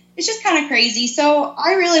 It's just kind of crazy. So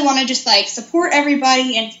I really want to just support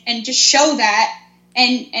everybody and just show that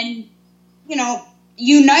and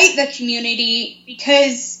unite the community,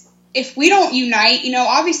 because if we don't unite,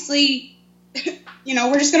 obviously,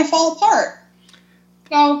 we're just going to fall apart.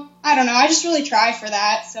 So I don't know. I just really try for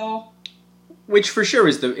that. So, which for sure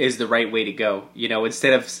is the right way to go.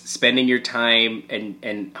 Instead of spending your time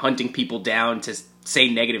and hunting people down to say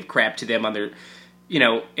negative crap to them on their,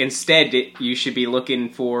 instead you should be looking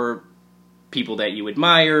for people that you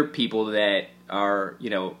admire, people that are,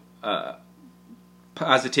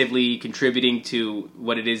 positively contributing to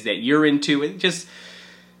what it is that you're into.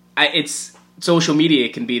 It's social media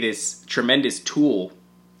can be this tremendous tool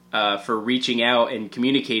for reaching out and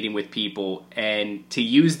communicating with people, and to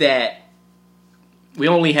use that, we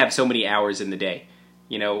only have so many hours in the day.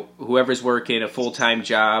 Whoever's working a full-time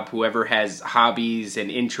job, whoever has hobbies and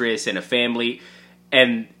interests and a family,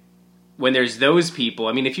 and when there's those people,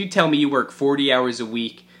 I mean, if you tell me you work 40 hours a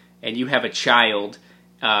week and you have a child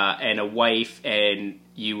and a wife and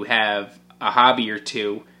you have a hobby or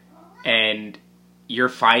two, and you're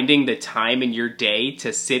finding the time in your day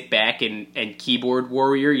to sit back and keyboard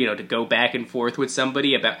warrior, to go back and forth with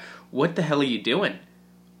somebody about what the hell are you doing?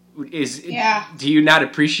 Do you not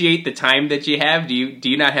appreciate the time that you have? Do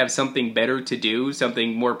you not have something better to do,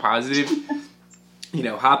 something more positive?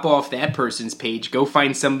 Hop off that person's page, go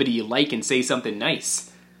find somebody you like and say something nice.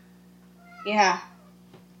 Yeah.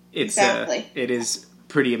 Exactly. It is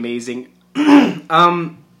pretty amazing.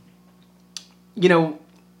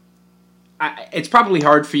 It's probably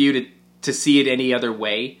hard for you to see it any other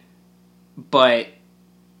way, but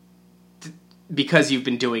because you've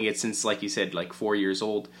been doing it since, like you said, 4 years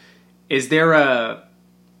old, is there a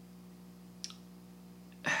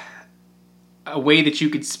way that you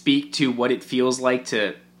could speak to what it feels like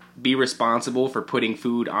to be responsible for putting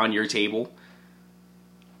food on your table?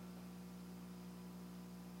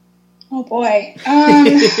 Oh boy.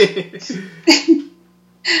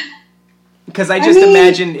 Because I just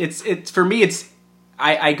imagine it's for me,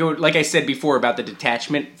 I go, like I said before about the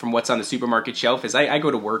detachment from what's on the supermarket shelf, is I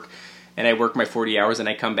go to work and I work my 40 hours and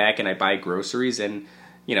I come back and I buy groceries and,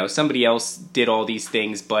 you know, somebody else did all these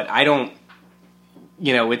things, but I don't,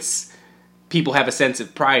 you know, it's, people have a sense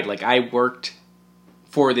of pride. Like, I worked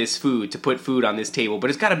for this food, to put food on this table, but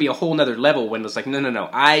it's got to be a whole nother level when it's like, no,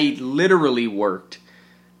 I literally worked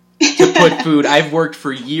to put food. I've worked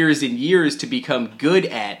for years and years to become good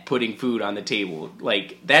at putting food on the table.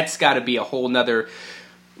 Like, that's got to be a whole nother,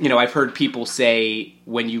 you know, I've heard people say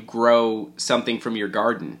when you grow something from your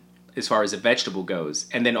garden, as far as a vegetable goes,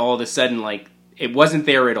 and then all of a sudden, like, it wasn't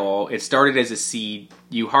there at all. It started as a seed.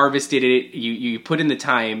 You harvested it. You put in the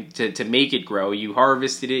time to make it grow. You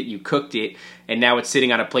harvested it. You cooked it. And now it's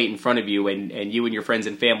sitting on a plate in front of you, and you and your friends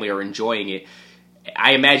and family are enjoying it.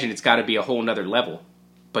 I imagine it's got to be a whole nother level,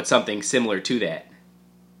 but something similar to that.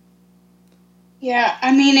 Yeah,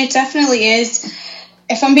 I mean, it definitely is.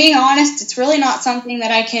 If I'm being honest, it's really not something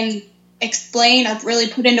that I can explain or really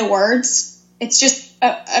put into words. It's just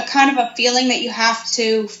a kind of a feeling that you have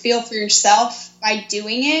to feel for yourself by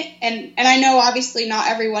doing it. And I know obviously not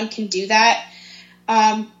everyone can do that.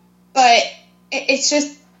 But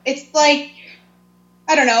it's like,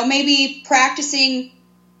 I don't know, maybe practicing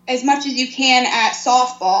as much as you can at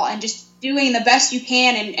softball and just doing the best you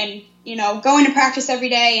can and you know, going to practice every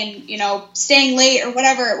day and, you know, staying late or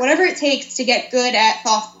whatever it takes to get good at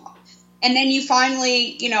softball. And then you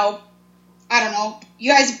finally, you know, I don't know,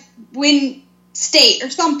 you guys win state or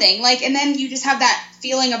something, like, and then you just have that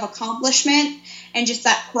feeling of accomplishment and just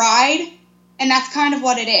that pride, and that's kind of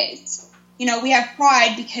what it is. You know, we have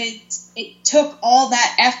pride because it took all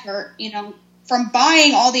that effort, you know, from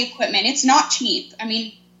buying all the equipment. It's not cheap. I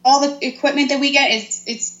mean, all the equipment that we get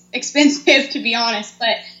it's expensive, to be honest,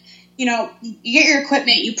 but you know, you get your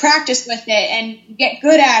equipment, you practice with it, and you get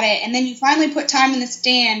good at it, and then you finally put time in the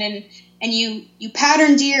stand, and you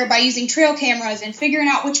pattern deer by using trail cameras and figuring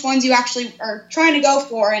out which ones you actually are trying to go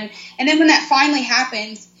for, and then when that finally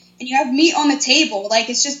happens, and you have meat on the table, like,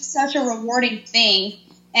 it's just such a rewarding thing,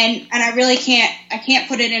 and I really can't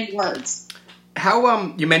put it in words.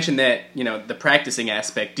 How, you mentioned that, you know, the practicing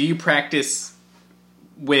aspect, do you practice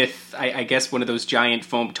with, I guess, one of those giant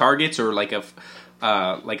foam targets, or like a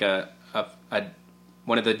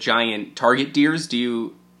one of the giant target deers?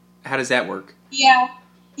 How does that work? Yeah,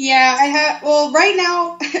 I have, well, right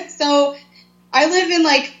now, so I live in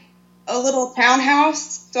like a little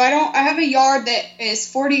townhouse, so I have a yard that is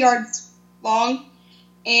 40 yards long,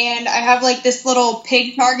 and I have like this little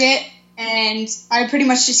pig target, and I pretty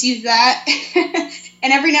much just use that,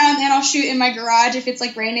 and every now and then I'll shoot in my garage if it's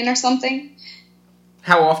like raining or something.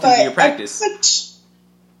 How often do you practice?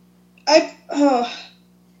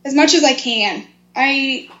 As much as I can.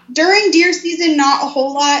 During deer season, not a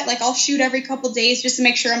whole lot. Like, I'll shoot every couple days just to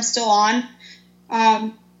make sure I'm still on.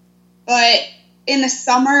 But in the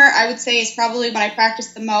summer, I would say is probably when I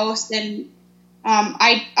practice the most. And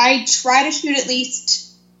I try to shoot at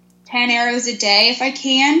least 10 arrows a day if I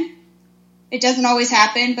can. It doesn't always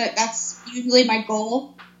happen, but that's usually my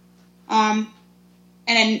goal. And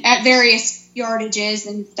at various yardages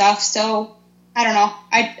and stuff. So, I don't know.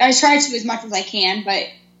 I try to as much as I can, but,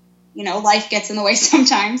 you know, life gets in the way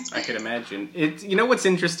sometimes. I could imagine. You know what's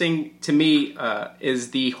interesting to me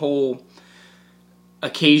is the whole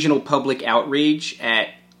occasional public outrage at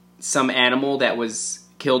some animal that was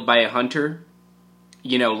killed by a hunter.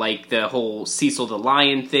 You know, like the whole Cecil the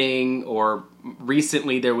lion thing, or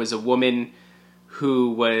recently there was a woman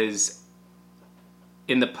who was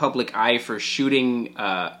in the public eye for shooting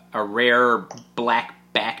a rare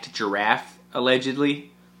black-backed giraffe,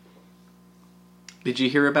 allegedly. Did you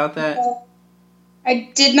hear about that?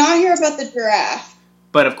 I did not hear about the giraffe.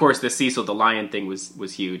 But of course the Cecil the lion thing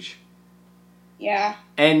was huge. Yeah.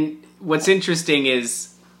 And what's interesting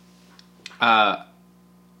is right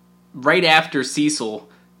after Cecil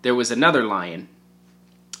there was another lion.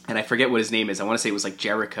 And I forget what his name is. I want to say it was like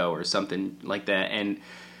Jericho or something like that. And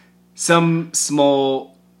some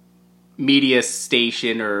small media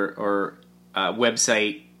station or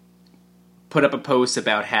website put up a post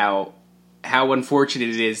about how unfortunate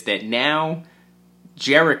it is that now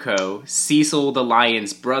Jericho, Cecil the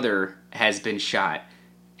lion's brother, has been shot,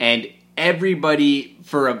 and everybody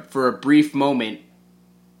for a brief moment,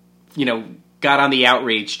 you know, got on the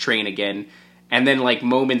outrage train again, and then like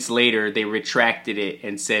moments later they retracted it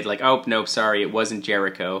and said like, oh nope, sorry, it wasn't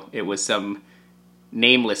Jericho, it was some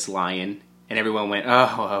nameless lion, and everyone went,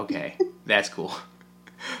 oh okay, that's cool.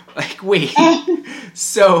 Like, wait,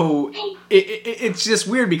 so it's just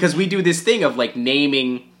weird because we do this thing of like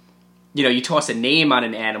naming, you know, you toss a name on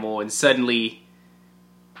an animal and suddenly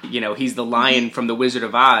you know, he's the lion from the Wizard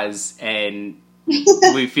of Oz, and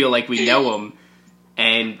we feel like we know him.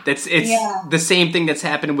 And it's the same thing that's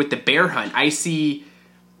happening with the bear hunt. I see,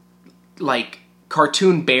 like,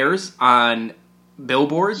 cartoon bears on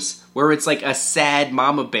billboards where it's like a sad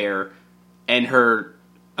mama bear and her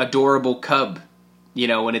adorable cub, you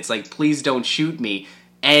know, and it's like, please don't shoot me.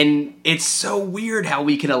 And it's so weird how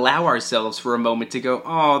we can allow ourselves for a moment to go,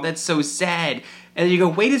 oh, that's so sad. And then you go,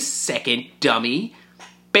 wait a second, dummy.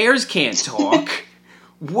 Bears can't talk.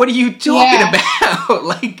 What are you talking about?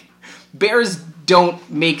 Like, bears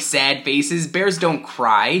don't make sad faces. Bears don't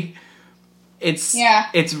cry.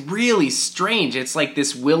 It's really strange. It's like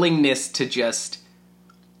this willingness to just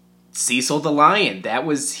Cecil the lion.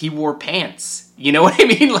 He wore pants. You know what I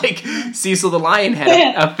mean? Like, Cecil the lion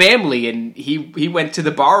had a family, and he went to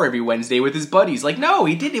the bar every Wednesday with his buddies. Like, no,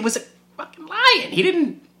 he didn't. It was a fucking lion. He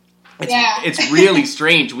didn't. It's really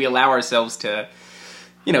strange. We allow ourselves to,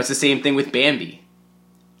 you know, it's the same thing with Bambi.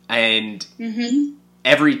 And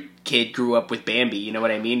every kid grew up with Bambi. You know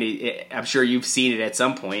what I mean? I'm sure you've seen it at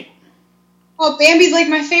some point. Well, Bambi's like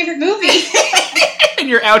my favorite movie. And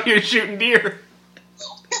you're out here shooting deer.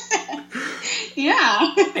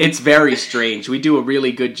 Yeah. It's very strange. We do a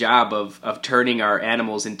really good job of turning our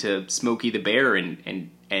animals into Smokey the Bear and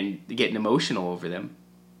getting emotional over them.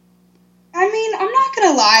 I mean, I'm not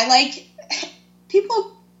gonna lie, like,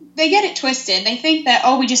 people, they get it twisted. They think that,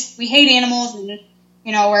 oh, we hate animals and,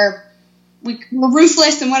 you know, we're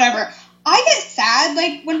ruthless and whatever. I get sad,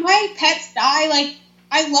 like, when my pets die, like,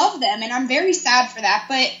 I love them and I'm very sad for that,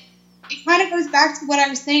 but it kind of goes back to what I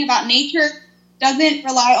was saying about nature doesn't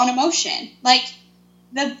rely on emotion. Like,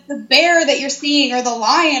 the bear that you're seeing or the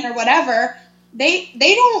lion or whatever, they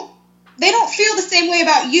don't feel the same way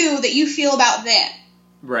about you that you feel about them.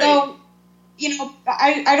 Right. So, you know,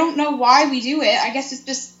 I don't know why we do it. I guess it's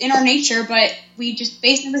just in our nature, but we just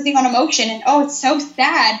base everything on emotion. And, oh, it's so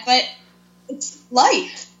sad, but it's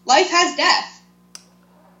life. Life has death.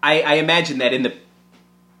 I imagine that in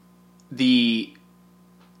the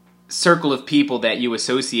circle of people that you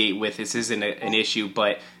associate with, this isn't an issue,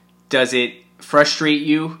 but does it frustrate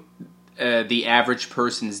you, the average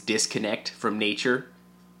person's disconnect from nature?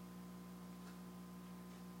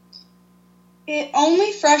 It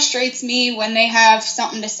only frustrates me when they have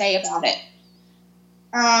something to say about it.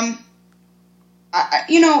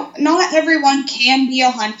 You know, not everyone can be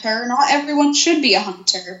a hunter. Not everyone should be a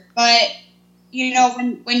hunter. But, you know,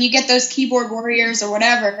 when you get those keyboard warriors or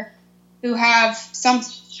whatever who have some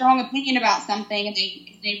strong opinion about something and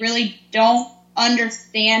they really don't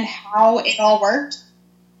understand how it all works,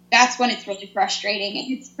 that's when it's really frustrating.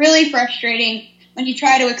 And it's really frustrating when you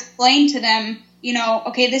try to explain to them, you know,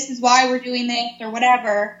 okay, this is why we're doing this or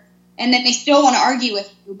whatever, and then they still want to argue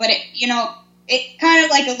with you. But, it's kind of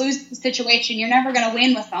like a losing situation. You're never going to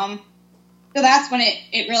win with them. So that's when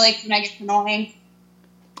it really kind of gets annoying.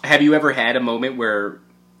 Have you ever had a moment where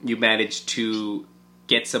you managed to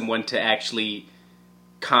get someone to actually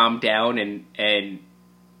calm down and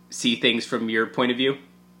see things from your point of view?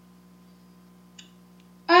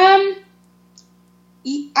 I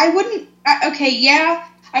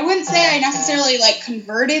wouldn't say I necessarily, like,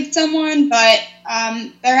 converted someone, but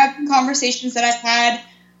there have been conversations that I've had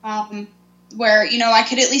where, you know, I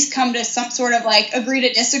could at least come to some sort of, like, agree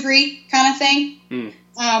to disagree kind of thing,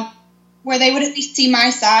 where they would at least see my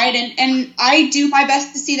side, and I do my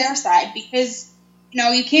best to see their side, because, you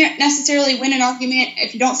know, you can't necessarily win an argument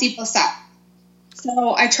if you don't see both sides.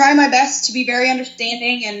 So I try my best to be very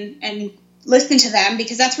understanding and listen to them,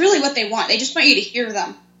 because that's really what they want. They just want you to hear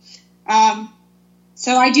them.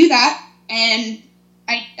 So I do that, and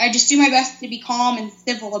I just do my best to be calm and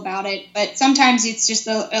civil about it. But sometimes it's just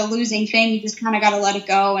a losing thing. You just kind of got to let it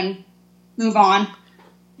go and move on.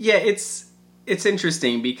 Yeah, it's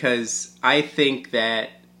interesting, because I think that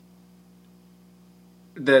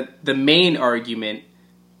the main argument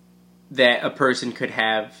that a person could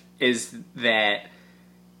have is that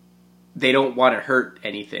they don't want to hurt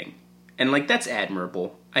anything. And, like, that's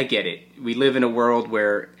admirable. I get it. We live in a world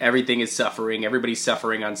where everything is suffering. Everybody's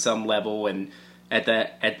suffering on some level, and at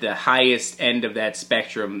the highest end of that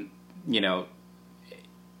spectrum, you know,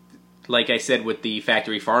 like I said with the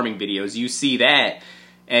factory farming videos, you see that,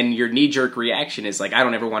 and your knee-jerk reaction is like, I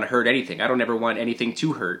don't ever want to hurt anything. I don't ever want anything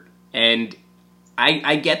to hurt. And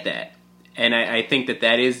I get that. And I think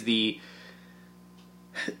that is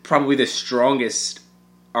probably the strongest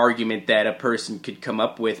argument that a person could come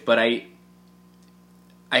up with, but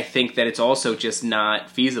I think that it's also just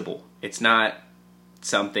not feasible. It's not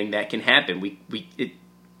something that can happen.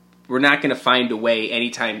 We're not going to find a way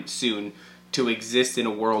anytime soon to exist in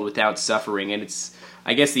a world without suffering. And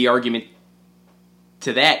I guess the argument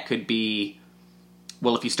to that could be,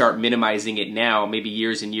 well, if you start minimizing it now, maybe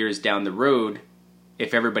years and years down the road,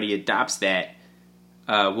 if everybody adopts that,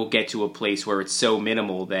 we'll get to a place where it's so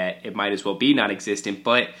minimal that it might as well be non-existent.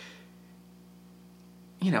 But,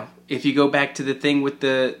 you know, if you go back to the thing with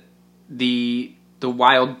the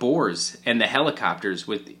wild boars and the helicopters,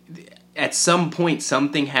 at some point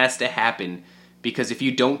something has to happen, because if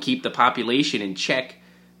you don't keep the population in check,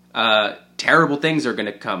 terrible things are going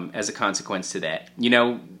to come as a consequence to that. You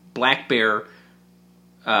know, black bear,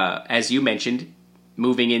 as you mentioned,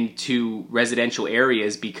 moving into residential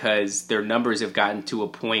areas because their numbers have gotten to a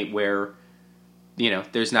point where, you know,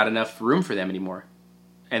 there's not enough room for them anymore.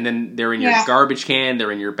 And then they're in your garbage can,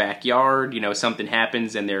 they're in your backyard, you know, something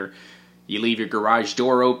happens and you leave your garage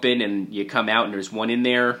door open and you come out and there's one in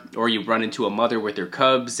there, or you run into a mother with her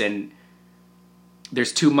cubs and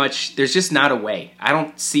there's too much, there's just not a way. I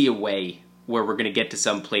don't see a way where we're going to get to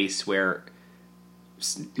some place where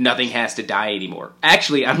nothing has to die anymore.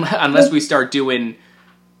 Actually, unless we start doing,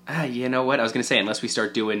 you know what? I was going to say, unless we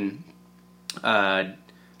start doing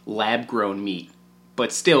lab-grown meat.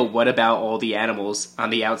 But still, what about all the animals on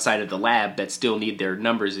the outside of the lab that still need their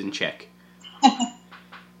numbers in check?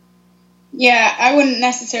 Yeah, I wouldn't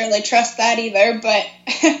necessarily trust that either, but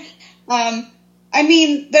I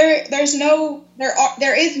mean, there is no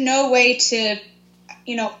way to,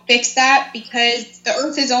 you know, fix that, because the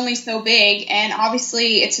Earth is only so big, and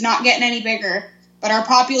obviously it's not getting any bigger. But our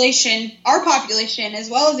population, as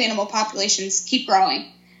well as animal populations, keep growing.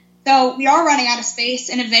 So we are running out of space,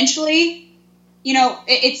 and eventually, you know,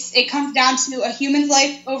 it comes down to a human's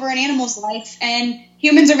life over an animal's life, and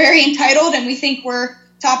humans are very entitled, and we think we're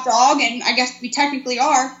top dog, and I guess we technically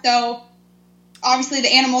are. So obviously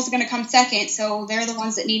the animals are going to come second, so they're the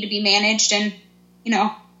ones that need to be managed, and, you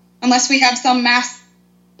know, unless we have some mass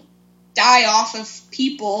die off of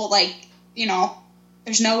people, like, you know,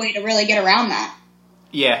 there's no way to really get around that.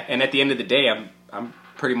 Yeah, and at the end of the day, I'm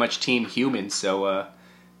pretty much team human, so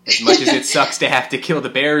as much as it sucks to have to kill the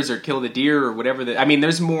bears or kill the deer or whatever, I mean,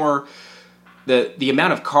 there's more, the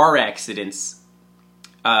amount of car accidents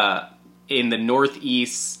in the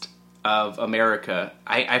northeast of America,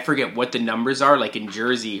 I forget what the numbers are, like in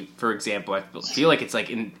Jersey, for example, I feel like it's like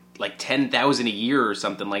 10,000 a year or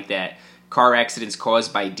something like that, car accidents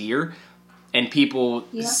caused by deer, and people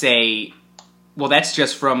say, well, that's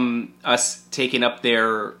just from us taking up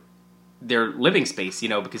their living space, you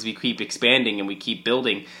know, because we keep expanding and we keep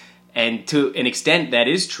building, and to an extent that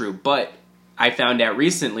is true, but I found out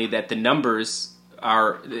recently that the numbers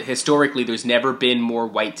are, historically, there's never been more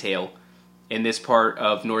whitetail in this part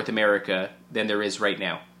of North America than there is right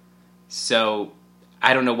now. So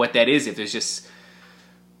I don't know what that is, if there's just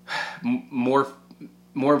more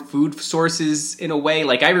food sources in a way.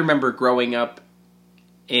 Like, I remember growing up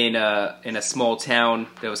in a small town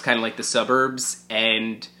that was kind of like the suburbs,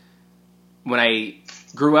 and when I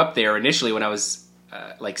grew up there initially, when I was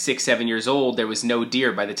like 6-7 years old, there was no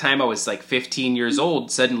deer. By the time I was like 15 years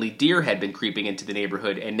old, suddenly deer had been creeping into the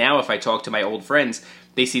neighborhood, and now if I talk to my old friends,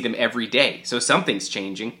 they see them every day. So something's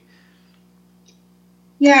changing.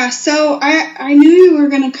 Yeah, so I knew you were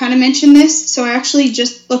going to kind of mention this, so I actually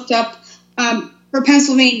just looked up for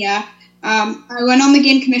Pennsylvania. I went on the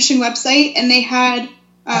Game Commission website, and they had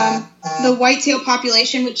the whitetail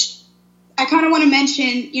population, which I kind of want to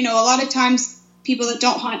mention. You know, a lot of times people that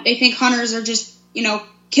don't hunt, they think hunters are just, you know,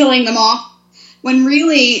 killing them off, when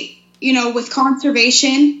really, you know, with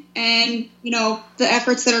conservation and, you know, the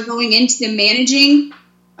efforts that are going into managing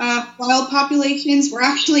wild populations, we're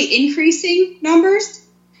actually increasing numbers.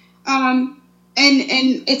 And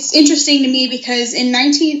it's interesting to me because in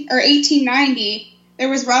 1890, there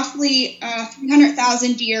was roughly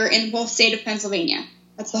 300,000 deer in the whole state of Pennsylvania.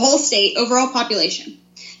 That's the whole state, overall population.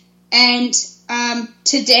 And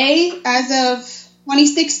today, as of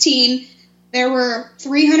 2016, there were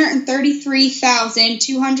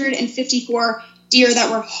 333,254 deer that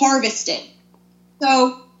were harvested.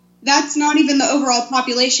 So that's not even the overall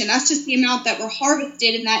population. That's just the amount that were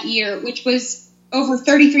harvested in that year, which was over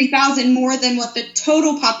 33,000 more than what the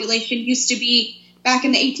total population used to be back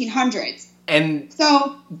in the 1800s. And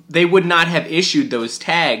so they would not have issued those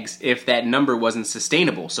tags if that number wasn't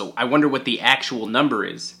sustainable. So I wonder what the actual number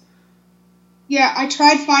is. Yeah, I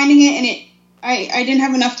tried finding it, and I didn't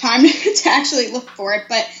have enough time to actually look for it.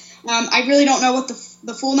 But I really don't know what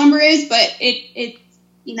the full number is. But it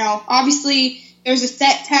you know, obviously there's a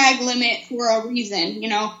set tag limit for a reason. You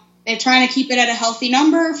know, they're trying to keep it at a healthy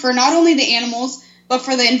number for not only the animals, but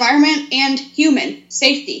for the environment and human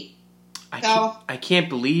safety. I can't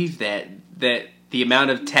believe that the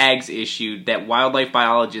amount of tags issued, that wildlife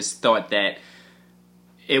biologists thought that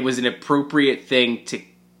it was an appropriate thing to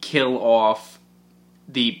kill off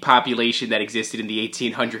the population that existed in the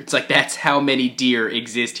 1800s. Like, that's how many deer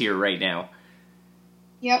exist here right now.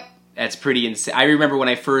 Yep. That's pretty insane. I remember when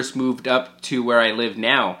I first moved up to where I live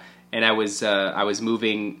now, and I was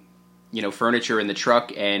moving, furniture in the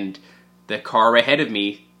truck, and the car ahead of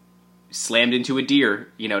me slammed into a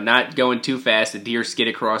deer. Not going too fast. The deer skid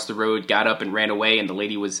across the road, got up and ran away, and the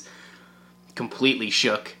lady was completely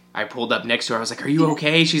shook. I pulled up next to her. I was like, "Are you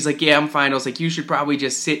okay?" She's like, "Yeah, I'm fine." I was like, "You should probably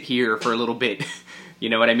just sit here for a little bit." You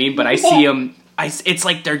know what I mean? But I see them. It's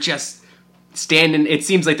like they're just standing. It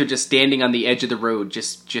seems like they're just standing on the edge of the road,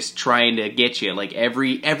 just trying to get you. Like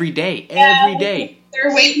every day, every day.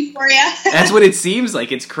 They're waiting for you. That's what it seems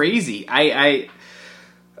like. It's crazy. I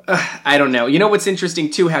don't know. You know what's interesting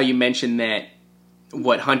too? How you mentioned that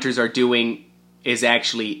what hunters are doing is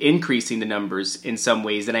actually increasing the numbers in some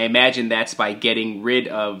ways, and I imagine that's by getting rid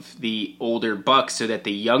of the older bucks so that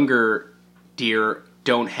the younger deer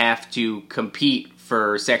don't have to compete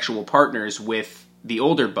for sexual partners with the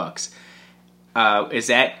older bucks. Is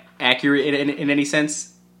that accurate in any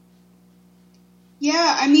sense?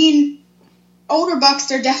 Yeah, I mean, older bucks,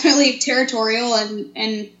 they're definitely territorial,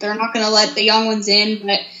 and they're not going to let the young ones in,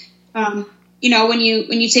 but when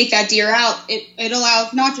you take that deer out, it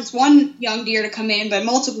allows not just one young deer to come in, but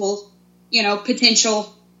multiple,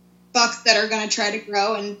 potential bucks that are going to try to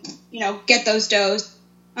grow and, get those does.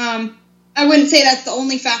 I wouldn't say that's the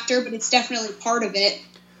only factor, but it's definitely part of it.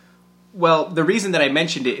 Well, the reason that I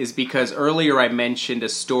mentioned it is because earlier I mentioned a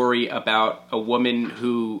story about a woman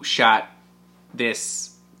who shot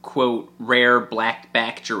this, quote, rare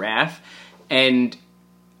black-back giraffe, and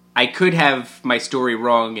I could have my story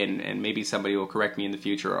wrong, and maybe somebody will correct me in the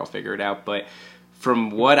future, or I'll figure it out, but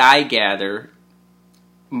from what I gather,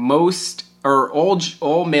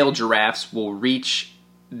 all male giraffes will reach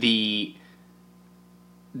the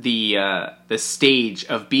stage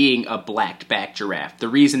of being a black-back giraffe. The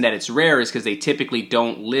reason that it's rare is because they typically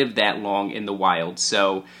don't live that long in the wild,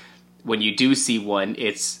 so when you do see one,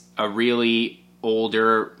 it's a really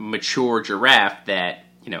older, mature giraffe that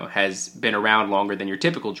has been around longer than your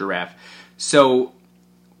typical giraffe. So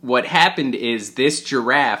what happened is this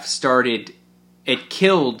giraffe it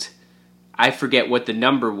killed, I forget what the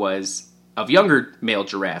number was, of younger male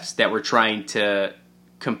giraffes that were trying to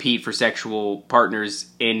compete for sexual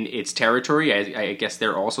partners in its territory. I guess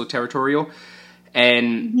they're also territorial.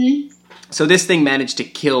 And so this thing managed to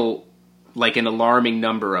kill like an alarming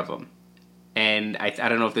number of them. And I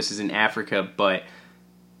don't know if this is in Africa, but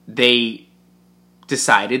they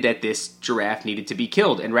decided that this giraffe needed to be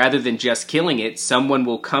killed. And rather than just killing it, someone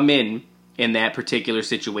will come in that particular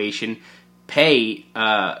situation, pay,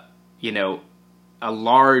 a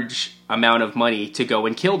large amount of money to go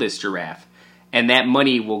and kill this giraffe. And that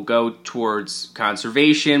money will go towards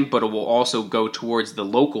conservation, but it will also go towards the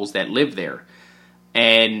locals that live there.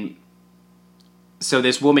 And so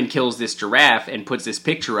this woman kills this giraffe and puts this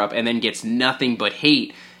picture up and then gets nothing but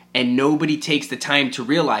hate. And nobody takes the time to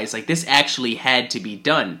realize, like, this actually had to be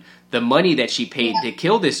done. The money that she paid to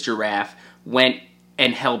kill this giraffe went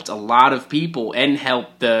and helped a lot of people and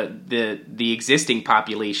helped the existing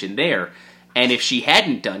population there. And if she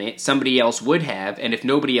hadn't done it, somebody else would have. And if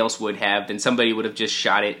nobody else would have, then somebody would have just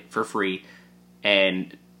shot it for free.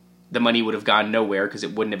 And the money would have gone nowhere because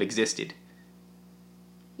it wouldn't have existed.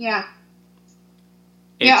 Yeah.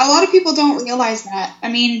 A lot of people don't realize that. I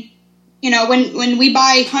mean, when we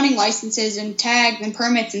buy hunting licenses and tags and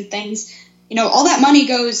permits and things, all that money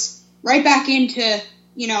goes right back into,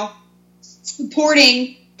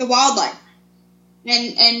 supporting the wildlife.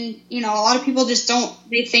 And a lot of people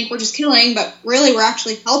they think we're just killing, but really we're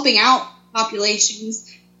actually helping out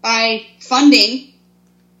populations by funding,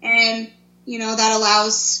 and, that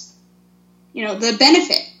allows, the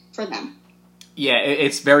benefit for them. Yeah,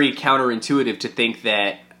 it's very counterintuitive to think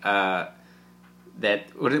that,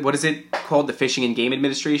 what is it called? The Fish and Game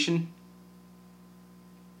Administration?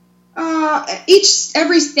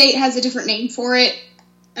 Every state has a different name for it.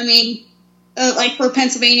 I mean, like for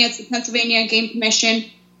Pennsylvania, it's the Pennsylvania Game Commission.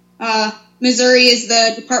 Missouri is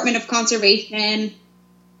the Department of Conservation.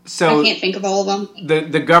 So I can't think of all of them.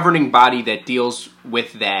 The governing body that deals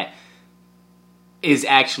with that is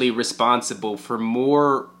actually responsible for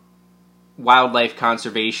more wildlife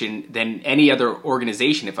conservation than any other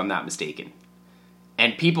organization, if I'm not mistaken.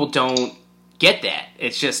 And people don't get that.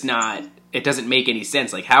 It's just not, it doesn't make any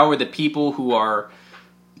sense. Like, how are the people who are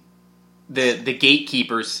the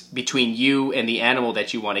gatekeepers between you and the animal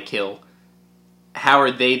that you want to kill, how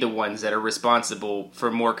are they the ones that are responsible for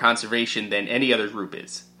more conservation than any other group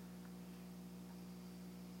is?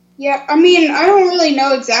 Yeah, I mean, I don't really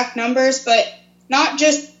know exact numbers, but not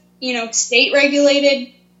just state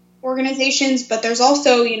regulated organizations, but there's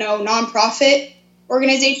also, nonprofit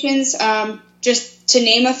organizations, just to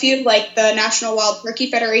name a few, like the National Wild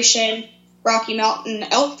Turkey Federation, Rocky Mountain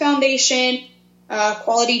Elk Foundation,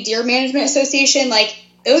 Quality Deer Management Association. Like,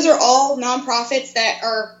 those are all nonprofits that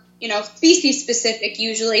are, species specific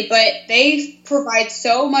usually, but they provide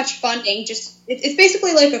so much funding. It's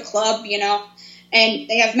basically like a club, and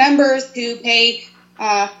they have members who pay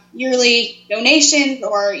yearly donations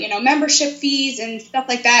or, membership fees and stuff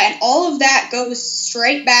like that. And all of that goes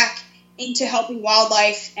straight back into helping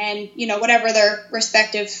wildlife and, whatever their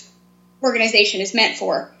respective organization is meant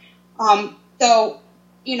for. So,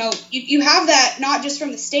 you have that not just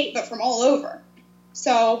from the state, but from all over.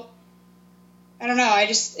 So, I don't know.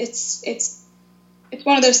 It's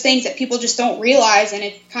one of those things that people just don't realize, and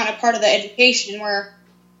it's kind of part of the education where,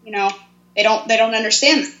 they don't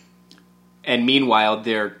understand that. And meanwhile,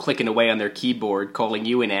 they're clicking away on their keyboard, calling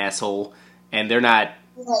you an asshole, and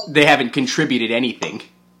they haven't contributed anything.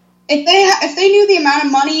 If they knew the amount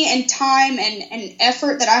of money and time and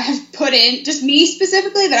effort that I have put in, just me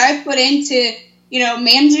specifically, that I've put into,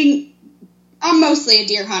 managing, I'm mostly a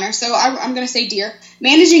deer hunter, so I'm going to say deer,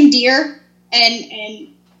 managing deer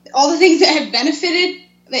and all the things that have benefited,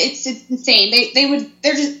 it's insane.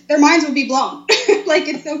 Their minds would be blown. Like,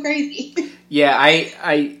 it's so crazy. Yeah,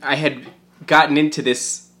 I had gotten into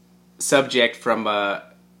this subject from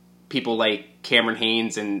people like Cameron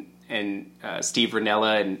Haynes and Steve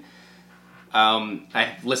Rinella, and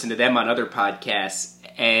I've listened to them on other podcasts,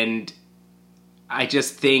 and I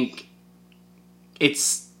just think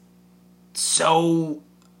it's so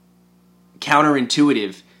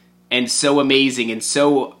counterintuitive and so amazing and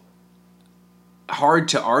so hard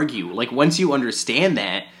to argue. Like, once you understand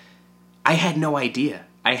that, I had no idea.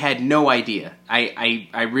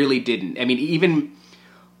 I really didn't. I mean, even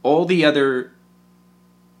all the other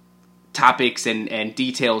topics and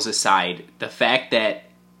details aside, the fact that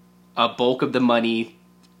a bulk of the money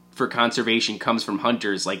for conservation comes from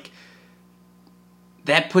hunters, like,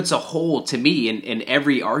 that puts a hole to me in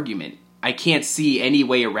every argument. I can't see any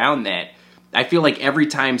way around that. I feel like every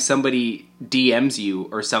time somebody DMs you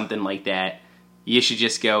or something like that, you should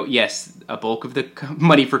just go, yes, a bulk of the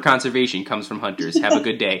money for conservation comes from hunters. Have a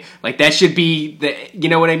good day. Like, that should be you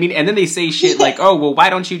know what I mean? And then they say shit like, oh, well, why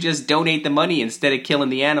don't you just donate the money instead of killing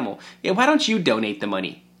the animal? Yeah, why don't you donate the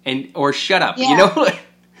money? Or shut up, Yeah,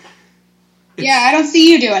 I don't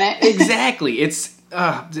see you doing it. Exactly. It's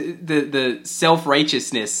the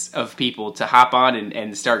self-righteousness of people to hop on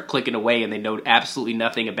and start clicking away, and they know absolutely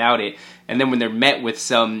nothing about it. And then when they're met with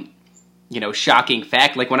some, shocking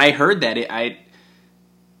fact, like when I heard that,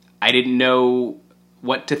 I didn't know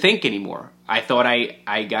what to think anymore. I thought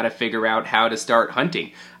I got to figure out how to start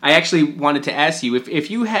hunting. I actually wanted to ask you, if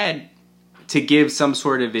you had to give some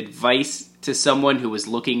sort of advice to someone who was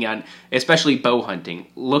looking on, especially bow hunting,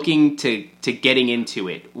 looking to getting into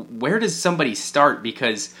it, where does somebody start?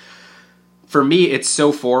 Because for me, it's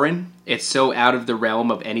so foreign. It's so out of the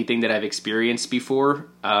realm of anything that I've experienced before,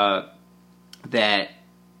 that,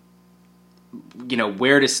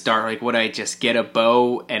 where to start. Like, would I just get a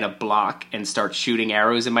bow and a block and start shooting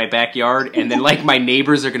arrows in my backyard? And then, like, my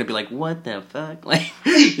neighbors are going to be like, what the fuck? Like,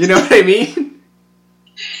 you know what I mean?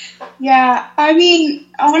 Yeah, I mean,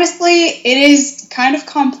 honestly, it is kind of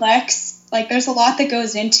complex. Like, there's a lot that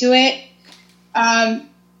goes into it.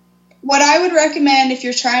 What I would recommend if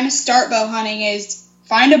you're trying to start bow hunting is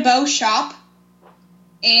find a bow shop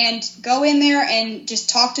and go in there and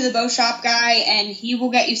just talk to the bow shop guy, and he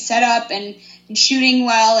will get you set up and shooting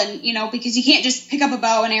well, and, because you can't just pick up a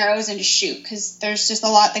bow and arrows and just shoot, because there's just a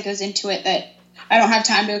lot that goes into it that I don't have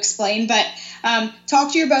time to explain. But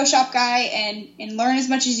talk to your bow shop guy and learn as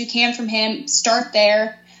much as you can from him. Start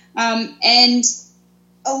there. And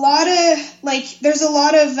a lot of, there's a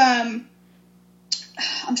lot of, I'm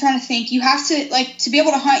trying to think. You have to, to be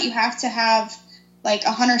able to hunt, you have to have,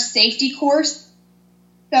 a hunter safety course.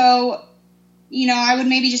 So, I would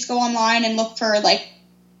maybe just go online and look for,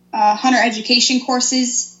 hunter education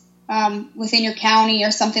courses within your county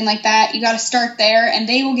or something like that. You got to start there, and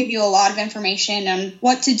they will give you a lot of information on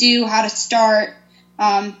what to do, how to start,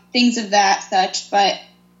 things of that such. But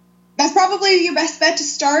that's probably your best bet to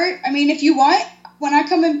start. I mean, if you want, when I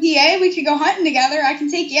come in PA, we could go hunting together. I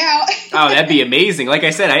can take you out. Oh, that'd be amazing. Like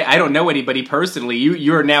I said, I don't know anybody personally.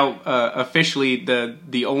 You're now officially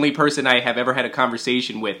the only person I have ever had a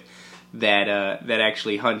conversation with that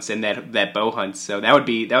actually hunts and that bow hunts. So that would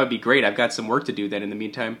be great. I've got some work to do then in the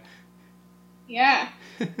meantime. Yeah.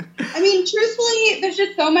 I mean, truthfully, there's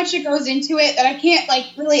just so much that goes into it that I can't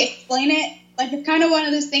really explain it. It's kind of one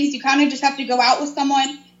of those things you kind of just have to go out with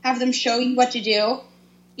someone, have them show you what to do.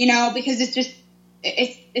 because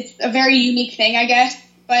it's a very unique thing, I guess.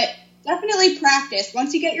 But definitely practice.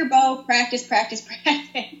 Once you get your bow, practice.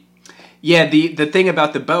 Yeah, the thing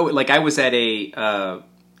about the bow, like I was at a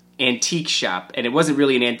antique shop, and it wasn't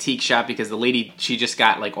really an antique shop because the lady, she just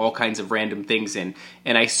got like all kinds of random things in,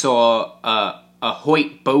 and I saw a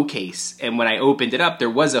Hoyt bow case, and when I opened it up, there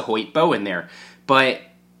was a Hoyt bow in there, but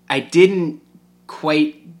I didn't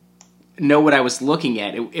quite know what I was looking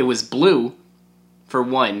at. It was blue, for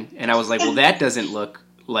one, and I was like, well, that doesn't look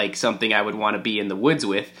like something I would want to be in the woods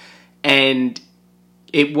with, and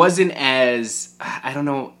it wasn't as, I don't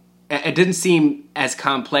know, it didn't seem as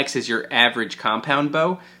complex as your average compound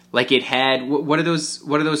bow. Like it had, what are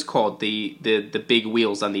those called? The big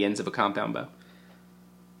wheels on the ends of a compound bow.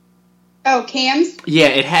 Oh, cams? Yeah,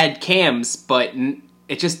 it had cams, but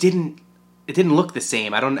it just didn't look the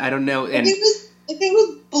same. I don't know. And if it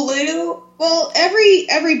was blue, well,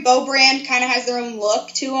 every bow brand kind of has their own look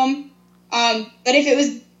to them. But if it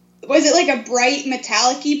was it like a bright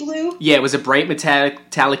metallic-y blue? Yeah, it was a bright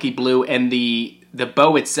metallic-y blue, and the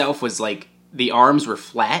bow itself was like, the arms were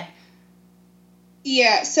flat.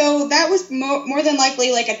 Yeah, so that was more than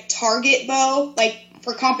likely like a target bow, like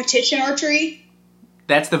for competition archery.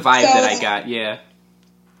 That's the vibe that I got, yeah.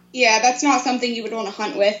 Yeah, that's not something you would want to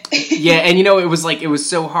hunt with. Yeah, and it was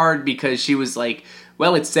so hard because she was like,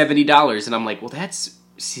 well, it's $70, and I'm like, well, that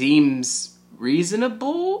seems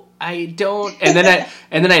reasonable. I don't, and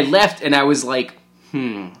then I left, and I was like,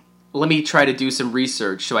 let me try to do some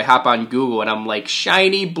research. So I hop on Google, and I'm like,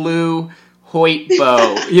 shiny blue Hoyt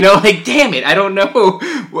bow. Like, damn it, I don't know.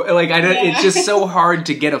 Like, it's just so hard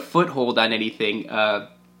to get a foothold on anything.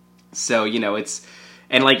 So it's,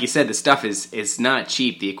 and like you said, the stuff is not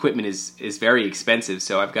cheap. The equipment is very expensive.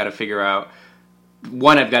 So I've got to figure out,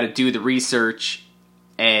 one, I've got to do the research,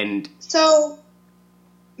 and so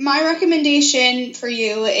my recommendation for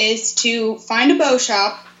you is to find a bow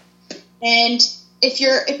shop, and if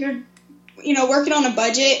you're working on a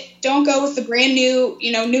budget, don't go with the brand new,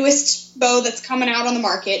 newest bow that's coming out on the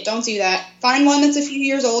market. Don't do that. Find one that's a few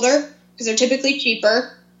years older, because they're typically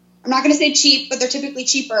cheaper. I'm not going to say cheap, but they're typically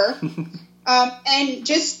cheaper. And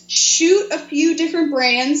just shoot a few different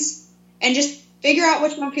brands and just figure out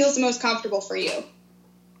which one feels the most comfortable for you.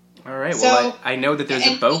 All right. Well, I know that there's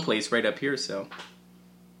a bow place right up here, so.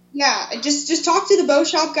 Yeah, just talk to the bow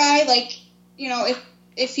shop guy. Like,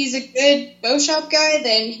 if he's a good bow shop guy,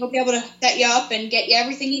 then he'll be able to set you up and get you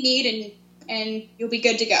everything you need, and you'll be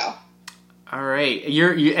good to go. All right.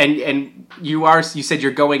 You said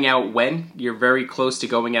you're going out when? You're very close to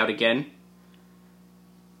going out again?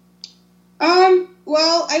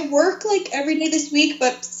 Well, I work like every day this week,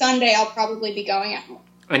 but Sunday I'll probably be going out.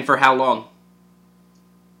 And for how long?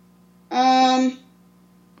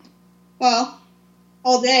 Well,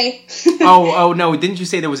 all day. Oh, no. Didn't you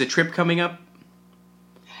say there was a trip coming up?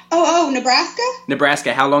 Oh, Nebraska?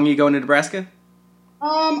 Nebraska. How long are you going to Nebraska?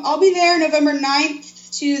 I'll be there November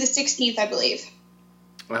 9th to the 16th, I believe.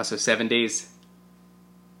 Wow, so 7 days.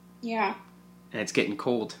 Yeah. And it's getting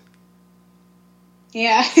cold.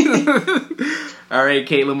 Yeah. All right,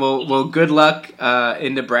 Caitlin. Well, good luck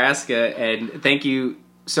in Nebraska, and thank you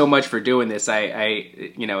so much for doing this.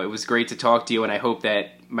 It was great to talk to you, and I hope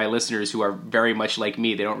that my listeners, who are very much like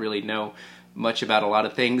me, they don't really know much about a lot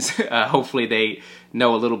of things. Hopefully, they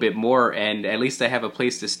know a little bit more, and at least I have a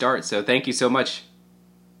place to start. So, thank you so much.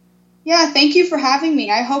 Yeah, thank you for having me.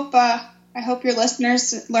 I hope your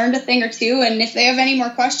listeners learned a thing or two, and if they have any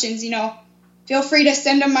more questions, feel free to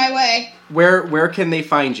send them my way. Where can they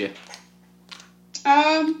find you?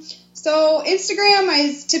 So Instagram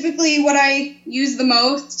is typically what I use the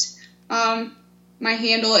most. My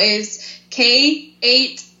handle is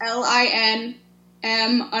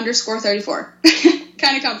K8LINM_34.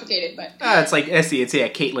 Kind of complicated, but. It's like Essie. It's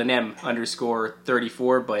Caitlin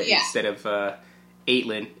M_34, but yeah. Instead of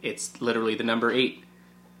 8lin, it's literally the number 8.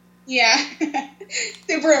 Yeah.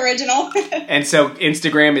 Super original. And so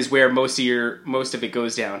Instagram is where most of it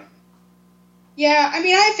goes down. Yeah, I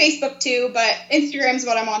mean, I have Facebook too, but Instagram's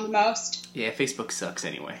what I'm on the most. Yeah, Facebook sucks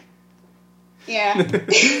anyway. Yeah.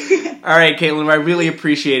 All right, Caitlin, I really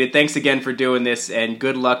appreciate it. Thanks again for doing this, and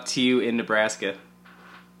good luck to you in Nebraska.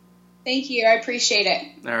 Thank you. I appreciate it.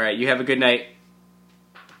 All right, you have a good night.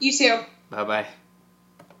 You too. Bye-bye.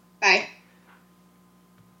 Bye.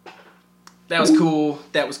 That was cool.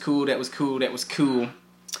 That was cool.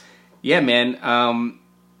 Yeah, man.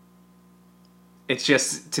 It's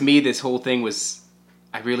just, to me, this whole thing was,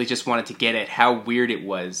 I really just wanted to get at how weird it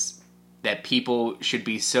was that people should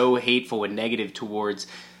be so hateful and negative towards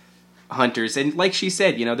hunters. And like she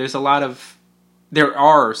said, there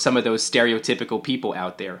are some of those stereotypical people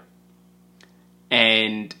out there.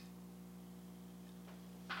 And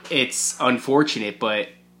it's unfortunate, but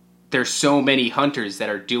there's so many hunters that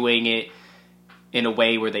are doing it in a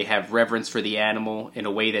way where they have reverence for the animal, in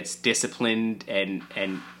a way that's disciplined and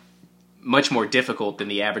much more difficult than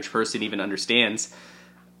the average person even understands,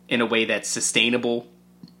 in a way that's sustainable.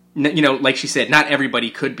 You know, like she said, not everybody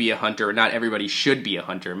could be a hunter, or not everybody should be a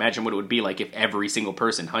hunter. Imagine what it would be like if every single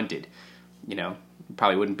person hunted. You know,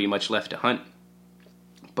 probably wouldn't be much left to hunt.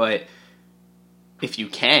 But if you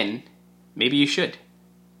can, maybe you should.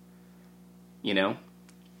 You know,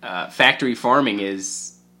 factory farming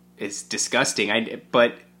is disgusting,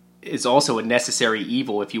 but is also a necessary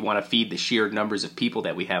evil if you want to feed the sheer numbers of people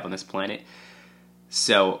that we have on this planet.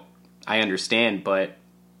 So I understand, but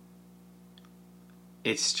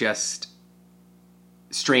it's just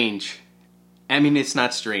strange. I mean, it's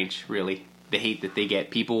not strange, really, the hate that they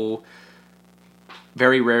get. People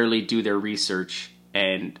very rarely do their research,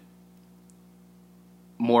 and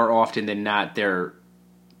more often than not, they're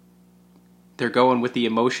going with the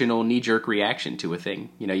emotional knee-jerk reaction to a thing.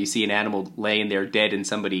 You know, you see an animal laying there dead and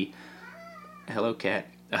somebody, hello cat,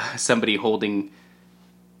 somebody holding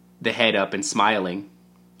the head up and smiling,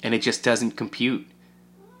 and it just doesn't compute.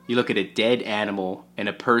 You look at a dead animal and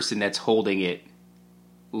a person that's holding it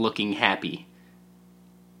looking happy.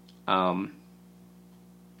 But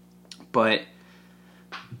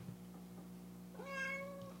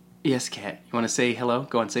yes, cat, you want to say hello?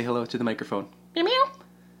 Go on, say hello to the microphone. Meow meow.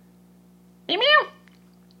 Meow meow.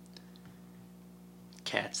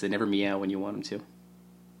 Cats, they never meow when you want them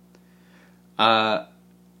to.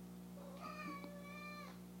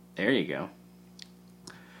 There you go.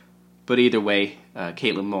 But either way,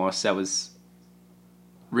 Caitlin Moss, that was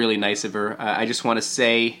really nice of her. I just want to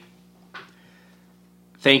say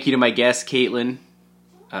thank you to my guest, Caitlin.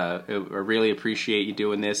 I really appreciate you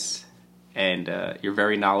doing this, and you're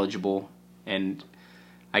very knowledgeable, and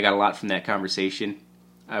I got a lot from that conversation.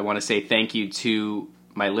 I want to say thank you to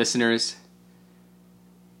my listeners,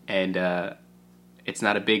 and it's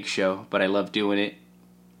not a big show, but I love doing it,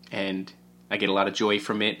 and I get a lot of joy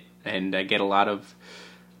from it, and I get a lot of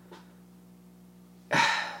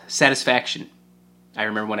satisfaction. I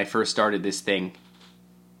remember when I first started this thing,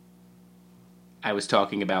 I was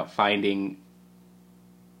talking about finding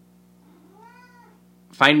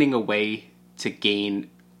a way to gain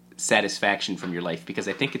satisfaction from your life, because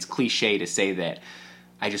I think it's cliche to say that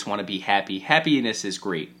I just want to be happy. Happiness is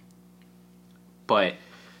great, but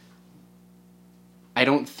I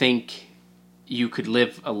don't think you could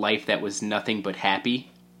live a life that was nothing but happy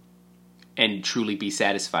and truly be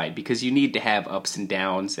satisfied, because you need to have ups and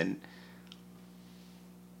downs,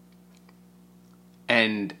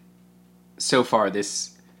 and so far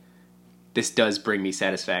this does bring me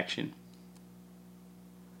satisfaction.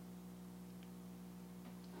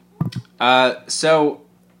 So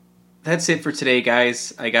that's it for today,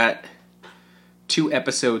 guys. I got 2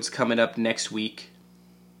 episodes coming up next week.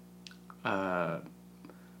 My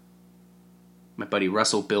buddy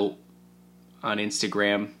Russell Built on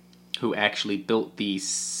Instagram, who actually built the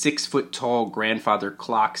 6-foot-tall grandfather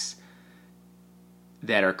clocks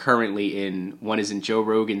that are currently one is in Joe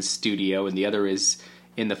Rogan's studio, and the other is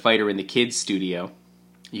in the Fighter and the Kids studio.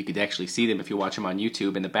 You could actually see them if you watch them on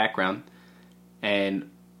YouTube in the background. And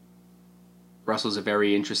Russell's a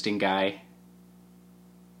very interesting guy,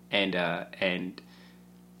 and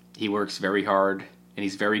he works very hard, and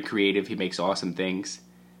he's very creative. He makes awesome things,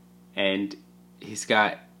 and he's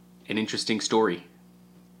got an interesting story.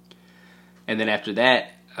 And then after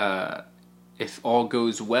that, if all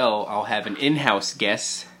goes well, I'll have an in-house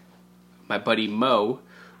guest, my buddy Mo,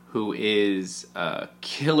 who is a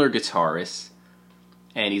killer guitarist,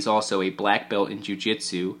 and he's also a black belt in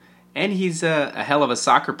jiu-jitsu, and he's a hell of a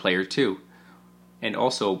soccer player too, and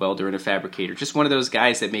also a welder and a fabricator. Just one of those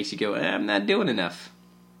guys that makes you go, I'm not doing enough.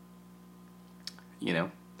 You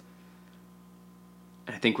know?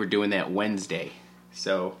 I think we're doing that Wednesday.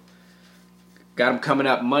 So, got them coming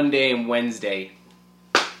up Monday and Wednesday.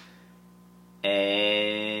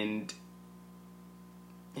 And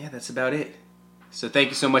yeah, that's about it. So thank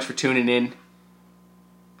you so much for tuning in.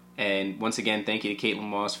 And once again, thank you to Caitlin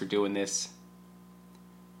Moss for doing this.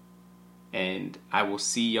 And I will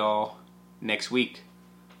see y'all next week.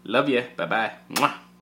 Love ya. Bye-bye. Mwah.